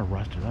know, it's kind of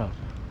rusted up.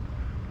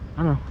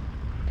 I don't know.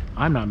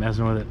 I'm not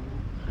messing with it.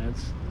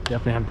 It's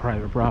definitely on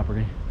private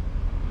property.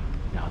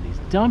 Now these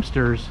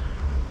dumpsters,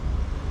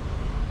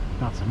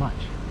 not so much.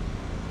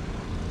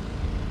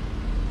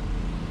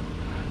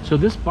 So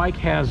this bike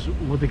has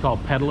what they call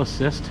pedal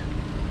assist.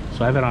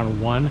 So I have it on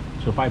 1.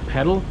 So if I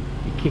pedal,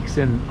 it kicks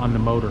in on the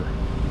motor.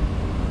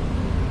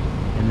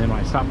 And then when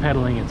I stop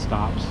pedaling, it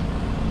stops.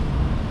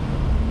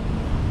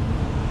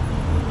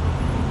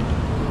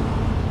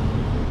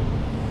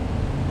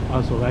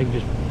 Also, I can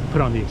just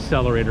put on the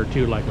accelerator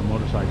too, like a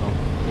motorcycle.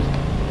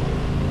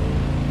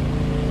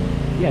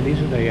 Yeah, these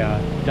are the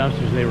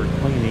dumpsters they were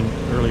cleaning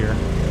earlier.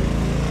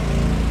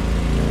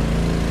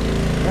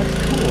 That's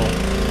cool.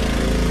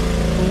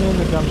 In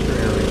the dumpster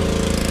area.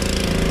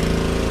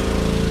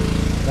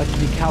 That's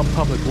DeKalb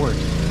Public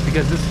Works,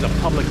 because this is a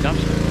public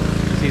dumpster.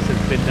 You see it says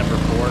bid number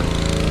 4.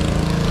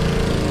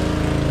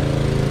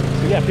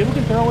 So yeah, people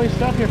can throw away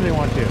stuff here if they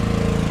want to. Yeah.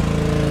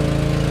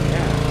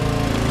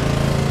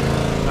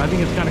 I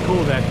think it's kind of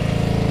cool that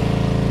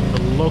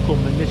the local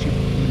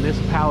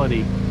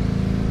municipality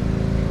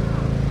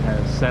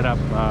has set up,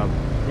 I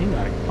think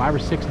like 5 or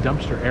 6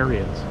 dumpster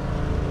areas.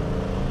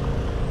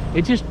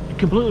 It just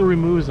completely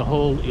removes the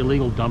whole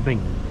illegal dumping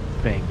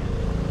thing.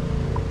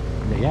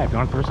 Yeah, if you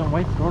want to throw something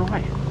away, throw it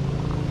away.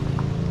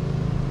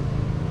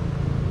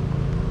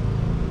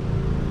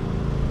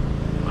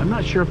 I'm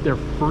not sure if they're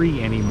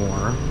free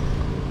anymore.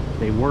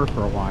 They were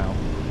for a while.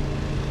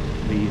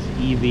 These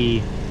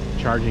EV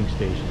charging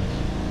stations.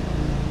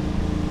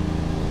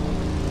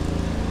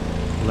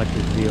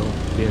 Electric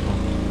vehicle.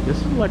 This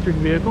is an electric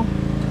vehicle. Is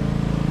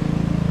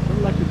it an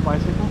electric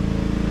bicycle?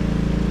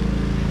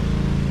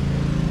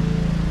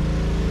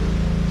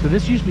 So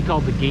this used to be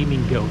called the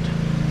Gaming Goat.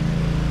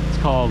 It's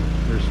called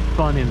There's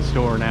Fun in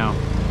Store now.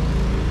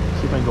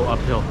 See if I can go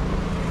uphill.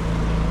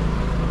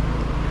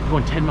 I'm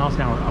going 10 miles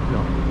an hour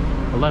uphill.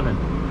 11.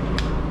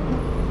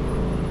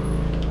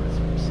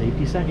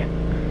 Safety second.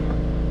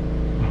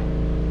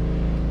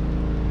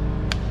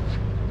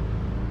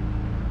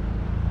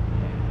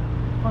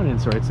 Fun in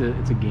Store. It's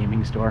a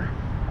gaming store.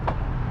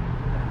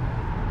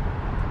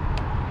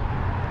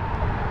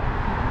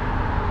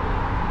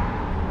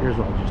 Here's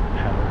all just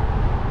powder.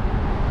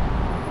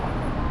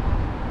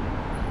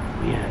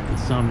 Yeah,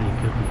 insomnia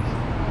cookies.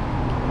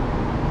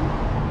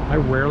 I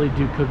rarely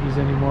do cookies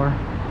anymore,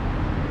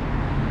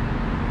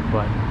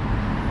 but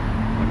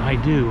when I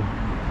do,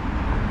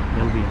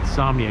 it'll be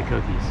insomnia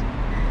cookies.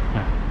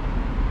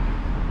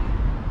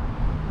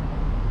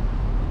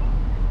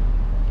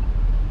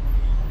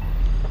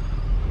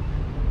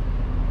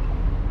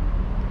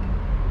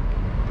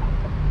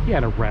 He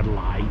had a red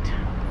light.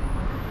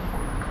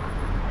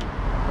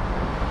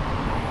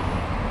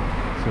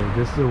 So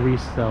this is a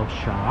resale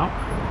shop.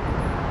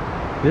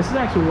 This is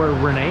actually where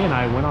Renee and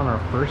I went on our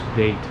first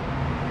date.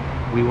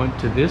 We went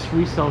to this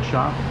resale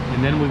shop,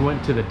 and then we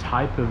went to the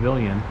Thai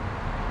Pavilion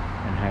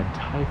and had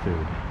Thai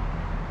food.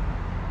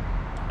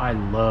 I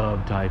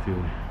love Thai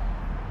food.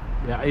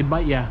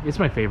 Yeah, it's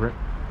my favorite.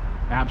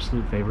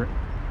 Absolute favorite.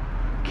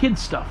 Kid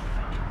stuff.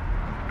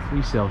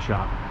 Resale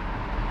shop.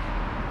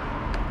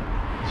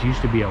 This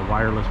used to be a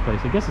wireless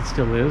place. I guess it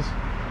still is.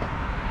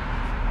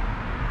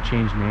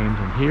 Changed names.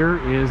 And here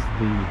is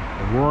the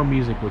Aurora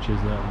Music, which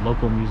is a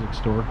local music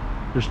store.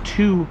 There's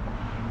two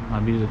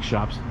music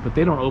shops, but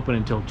they don't open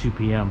until 2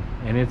 p.m.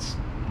 and it's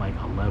like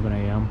 11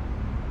 a.m.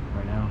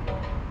 right now.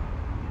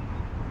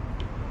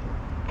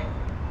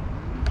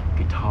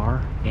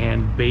 Guitar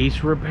and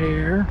bass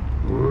repair.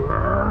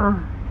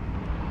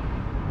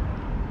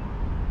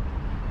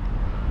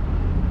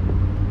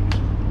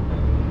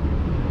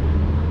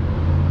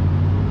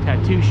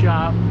 Tattoo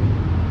shop,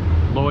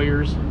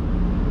 lawyers.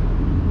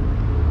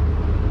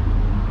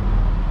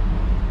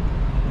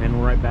 And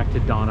we're right back to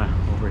Donna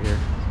over here.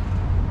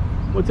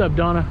 What's up,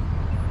 Donna?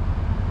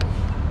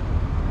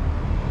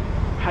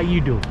 How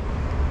you doing?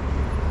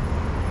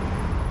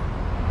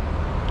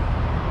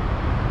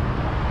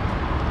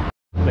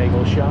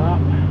 Bagel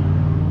shop.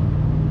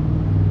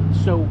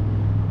 So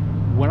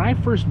when I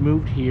first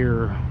moved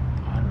here,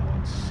 I don't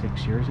know,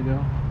 6 years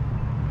ago,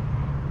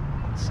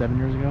 7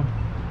 years ago,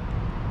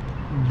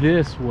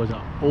 this was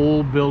an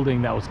old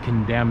building that was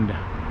condemned,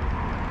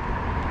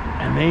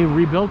 and they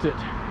rebuilt it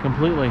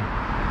completely.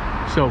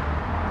 So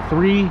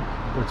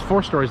it's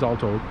 4 stories all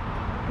told,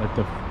 but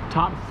the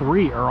top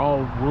 3 are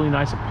all really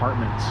nice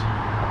apartments.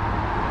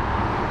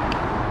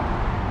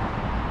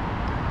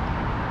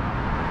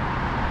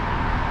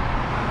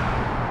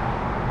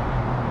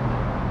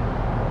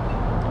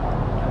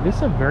 This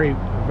is a very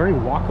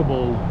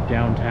walkable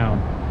downtown.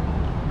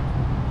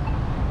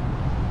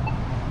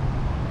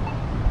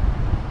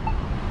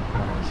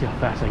 Let's see how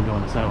fast I can go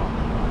on the sidewalk.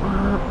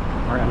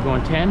 All right, I'm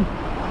going 10,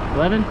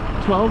 11,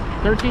 12,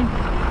 13.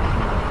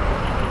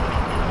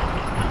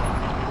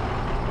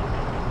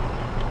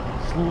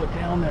 Slow it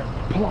down there.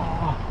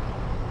 Blah.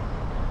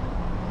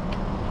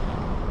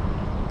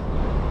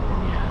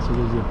 Yeah, so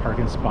those are the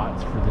parking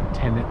spots for the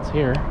tenants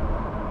here.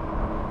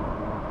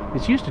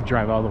 This used to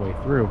drive all the way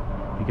through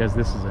because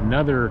this is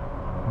another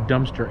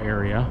dumpster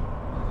area,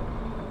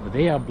 but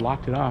they have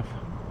blocked it off.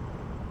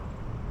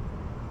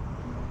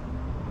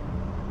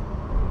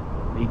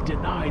 They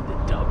denied the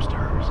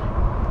dumpsters.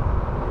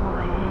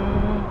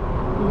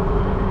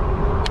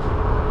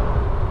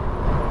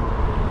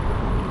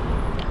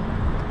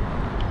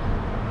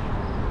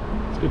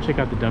 Go check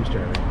out the dumpster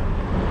area.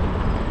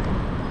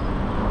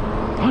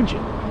 Punch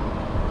it.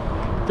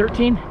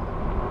 13,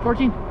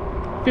 14,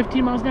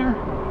 15 miles an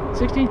hour,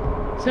 16,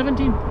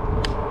 17.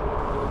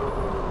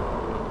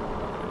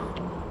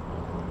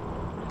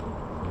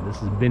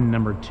 This is bin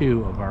number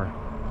 2 of our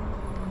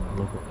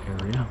local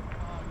area.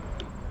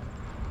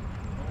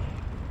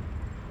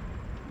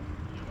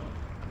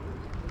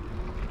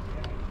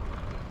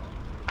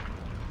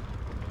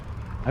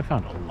 I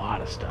found a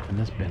lot of stuff in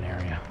this bin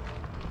area.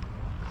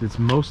 It's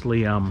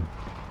mostly, yeah,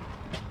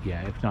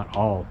 if not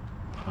all,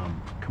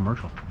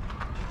 commercial.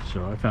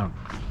 So I found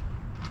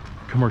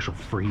commercial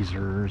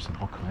freezers and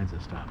all kinds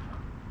of stuff.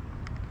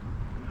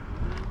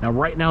 Now,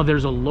 right now,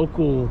 there's a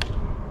local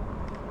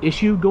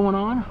issue going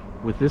on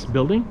with this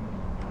building.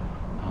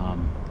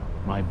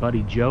 My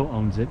buddy Joe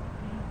owns it,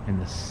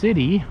 and the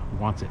city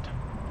wants it.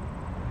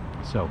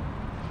 So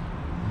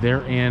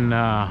they're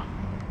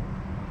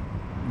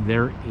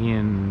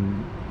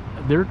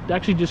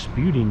actually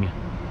disputing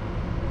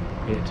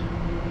it,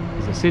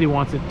 because the city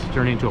wants it to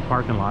turn into a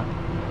parking lot,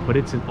 but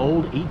it's an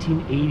old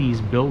 1880s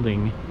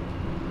building,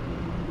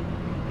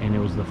 and it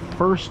was the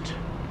first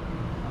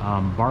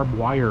barbed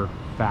wire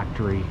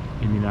factory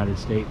in the United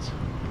States.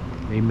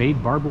 They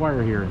made barbed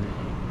wire here,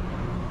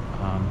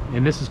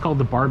 and this is called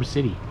the Barb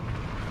City.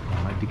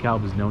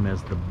 DeKalb is known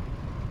as the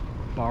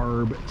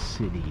Barb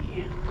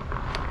City.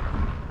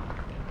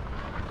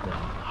 The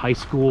high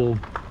school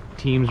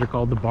teams are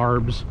called the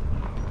Barbs.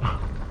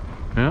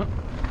 Yeah.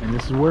 And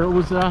this is where it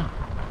was, this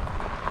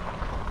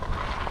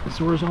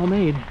is where it's all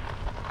made.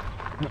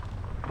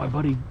 My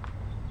buddy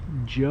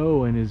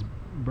Joe and his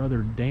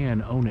brother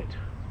Dan own it.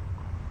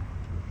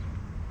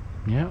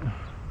 Yeah,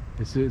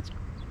 it's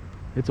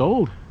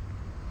old.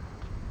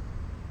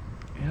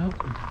 Yep.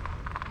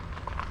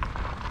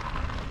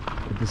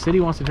 But the city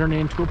wants to turn it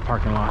into a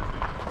parking lot.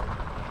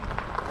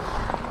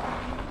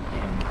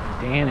 And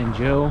Dan and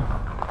Joe,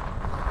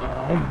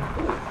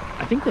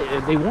 I think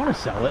they want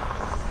to sell it,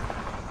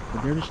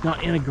 but they're just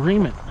not in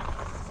agreement.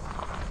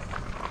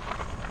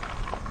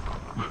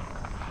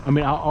 I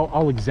mean,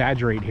 I'll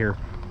exaggerate here,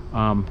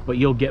 but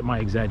you'll get my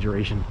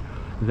exaggeration.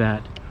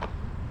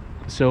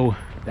 So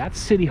that's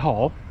City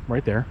Hall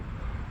right there,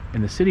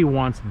 and the city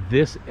wants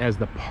this as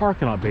the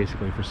parking lot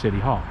basically for City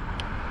Hall.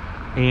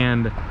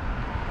 And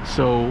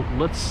so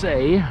let's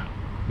say,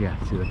 yeah,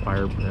 see the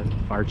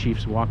fire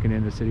chief's walking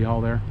into City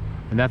Hall there,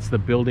 and that's the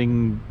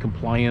building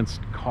compliance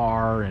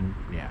car, and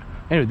yeah.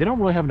 Anyway, they don't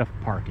really have enough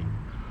parking.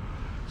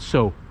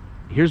 So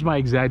here's my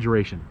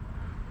exaggeration.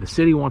 The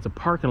city wants a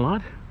parking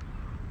lot.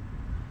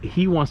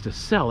 He wants to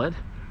sell it,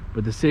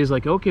 but the city's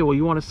like, okay, well,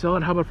 you want to sell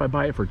it? How about if I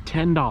buy it for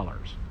 $10?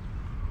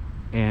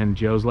 And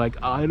Joe's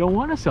like, I don't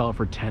want to sell it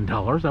for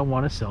 $10. I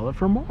want to sell it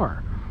for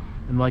more.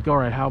 And like, all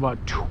right, how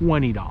about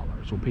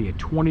 $20? We'll pay you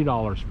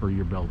 $20 for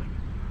your building.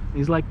 And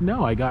he's like,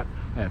 no, I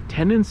have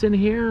tenants in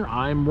here.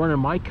 I'm running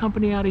my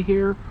company out of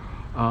here.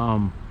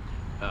 I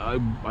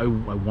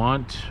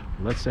want,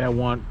 let's say I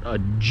want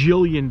 $1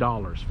 jillion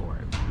for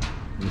it.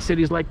 And the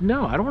city's like,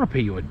 no, I don't want to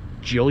pay you $1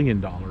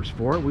 jillion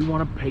for it. We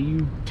want to pay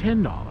you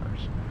 $10.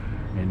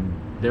 And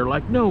they're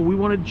like, no, we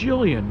want $1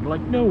 jillion. They're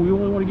like, no, we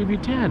only want to give you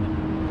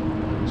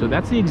 10. So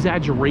that's the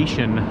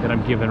exaggeration that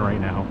I'm giving right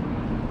now.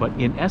 But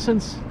in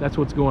essence, that's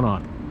what's going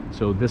on.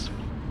 So this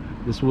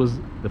was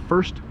the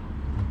first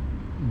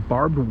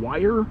barbed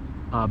wire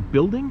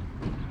building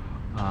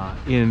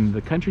in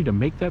the country to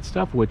make that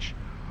stuff, which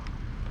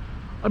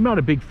I'm not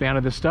a big fan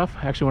of this stuff.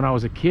 Actually, when I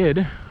was a kid,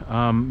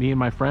 me and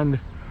my friend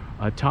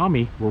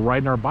Tommy were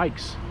riding our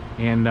bikes,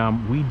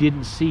 and we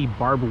didn't see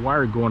barbed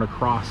wire going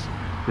across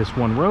this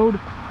one road,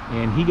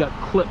 and he got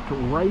clipped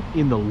right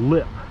in the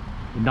lip.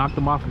 It knocked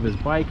him off of his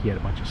bike. He had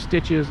a bunch of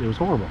stitches. It was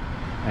horrible,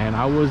 and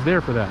I was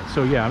there for that.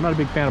 So yeah, I'm not a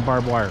big fan of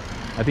barbed wire.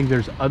 I think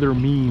there's other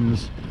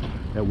means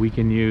that we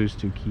can use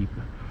to keep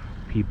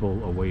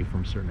people away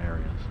from certain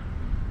areas.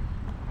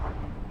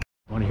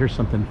 Want to hear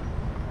something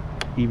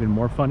even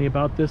more funny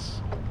about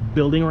this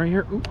building right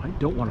here? Ooh, I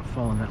don't want to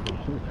fall in that little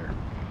hole there.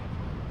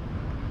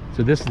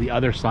 So this is the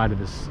other side of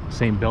this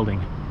same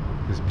building,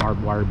 this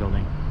barbed wire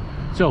building.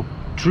 So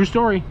true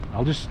story,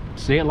 I'll just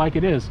say it like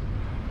it is.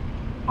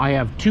 I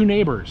have two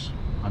neighbors.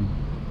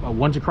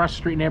 One's across the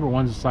street neighbor,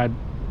 one's a side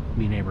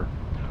me neighbor.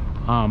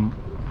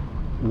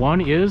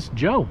 One is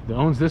Joe that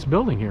owns this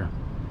building here.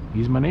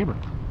 He's my neighbor.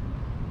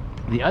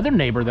 The other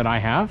neighbor that I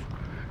have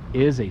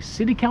is a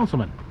city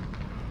councilman.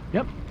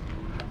 Yep.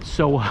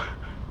 So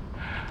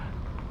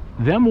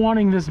them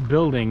wanting this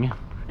building,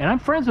 and I'm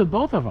friends with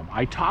both of them.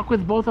 I talk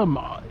with both of them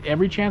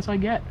every chance I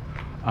get.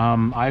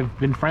 I've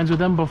been friends with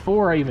them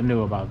before I even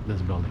knew about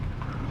this building.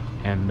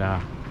 And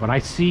but I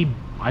see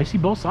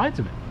both sides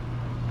of it.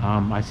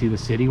 I see the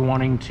city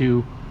wanting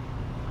to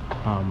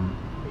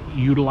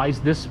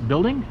utilize this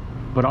building,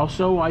 but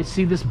also I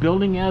see this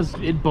building as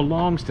it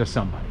belongs to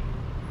somebody.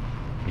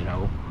 You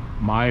know,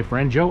 my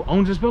friend Joe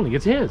owns this building.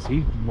 It's his.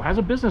 He has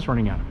a business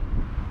running out of it.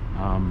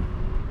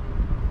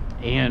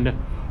 And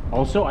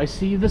also I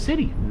see the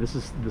city. This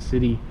is the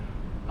city,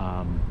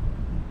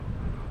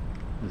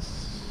 the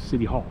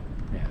City Hall.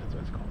 Yeah, that's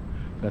what it's called.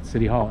 That's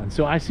City Hall. And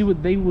so I see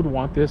what they would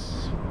want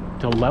this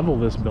to level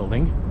this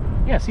building.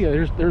 Yeah, see,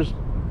 there's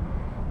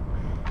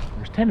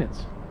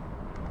tenants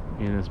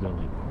in this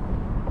building.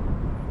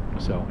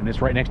 So, and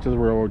it's right next to the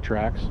railroad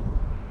tracks.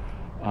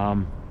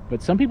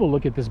 But some people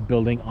look at this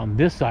building on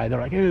this side, they're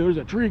like, hey, there's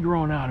a tree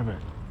growing out of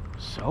it.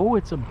 So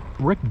it's a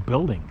brick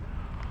building.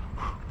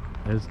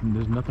 There's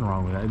nothing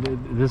wrong with that.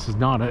 This is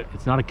not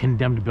it's not a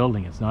condemned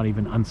building. It's not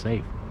even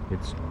unsafe.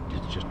 It's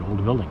just an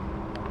old building.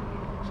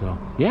 So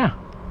yeah,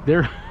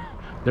 they're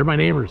my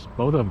neighbors,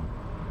 both of them,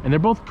 and they're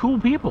both cool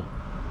people.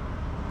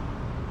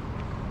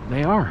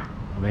 They are.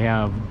 They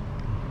have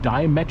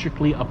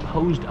diametrically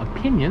opposed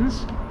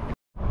opinions.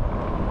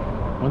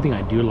 One thing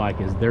I do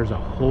like is there's a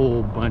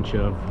whole bunch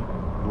of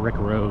brick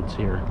roads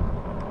here.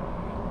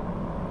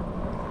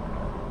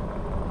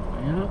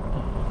 Yeah.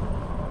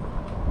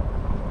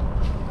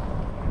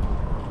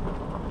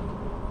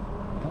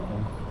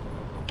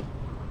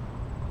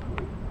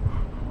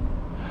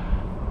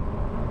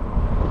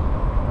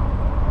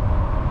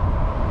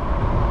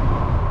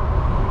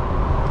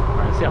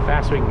 See how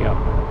fast we can go.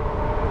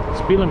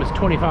 Speed limit is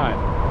 25.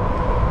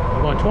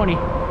 I'm going 20,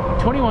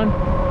 21,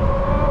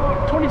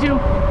 22,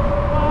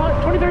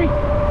 23,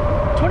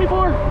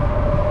 24,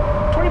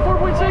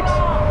 24.6.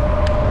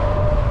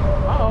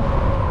 Uh-oh. I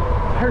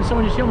heard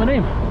someone just yell my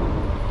name.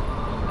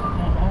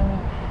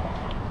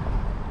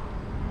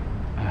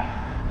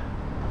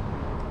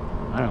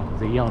 I don't know,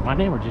 is they yelling my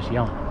name or just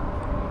yelling?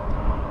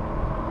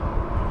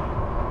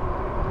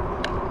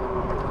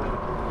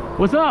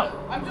 What's up?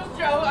 I'm just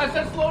jealous. I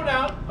said slow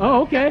down.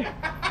 Oh, okay.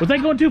 Was I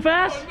going too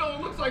fast? No, it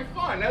looks like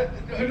fun.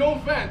 No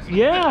offense.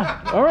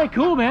 Yeah. All right,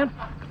 cool, man.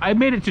 I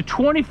made it to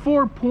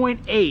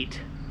 24.8.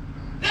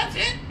 That's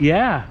it?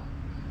 Yeah. It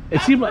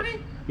That's seemed pretty?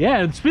 like,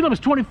 yeah, the speed limit was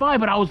 25,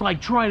 but I was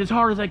like trying as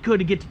hard as I could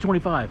to get to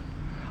 25.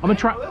 I'm gonna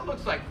try. Well, that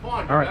looks like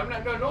fun. All right. I'm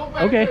not, no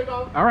offense. Okay. There you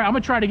go. All right, I'm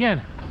gonna try it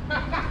again.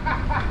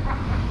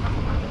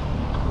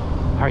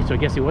 All right, so I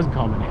guess he wasn't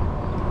calling my name. All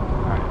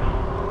right.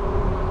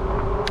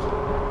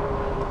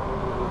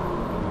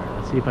 All right,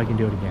 let's see if I can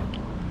do it again.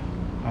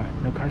 All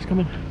right, no cars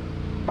coming.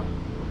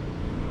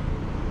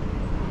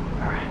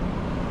 All right.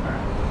 All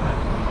right.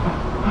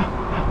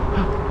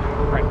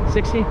 All right,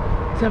 60,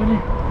 70,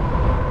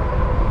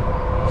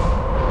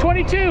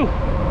 22,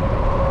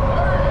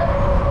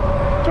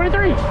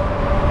 23,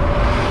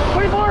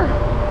 24.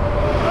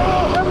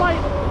 Oh, red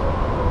light.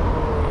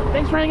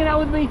 Thanks for hanging out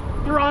with me.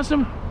 You're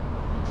awesome.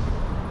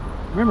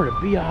 Remember to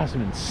be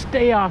awesome and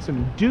stay awesome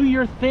and do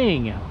your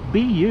thing.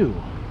 Be you.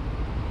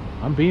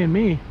 I'm being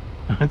me.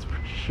 That's for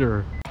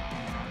sure.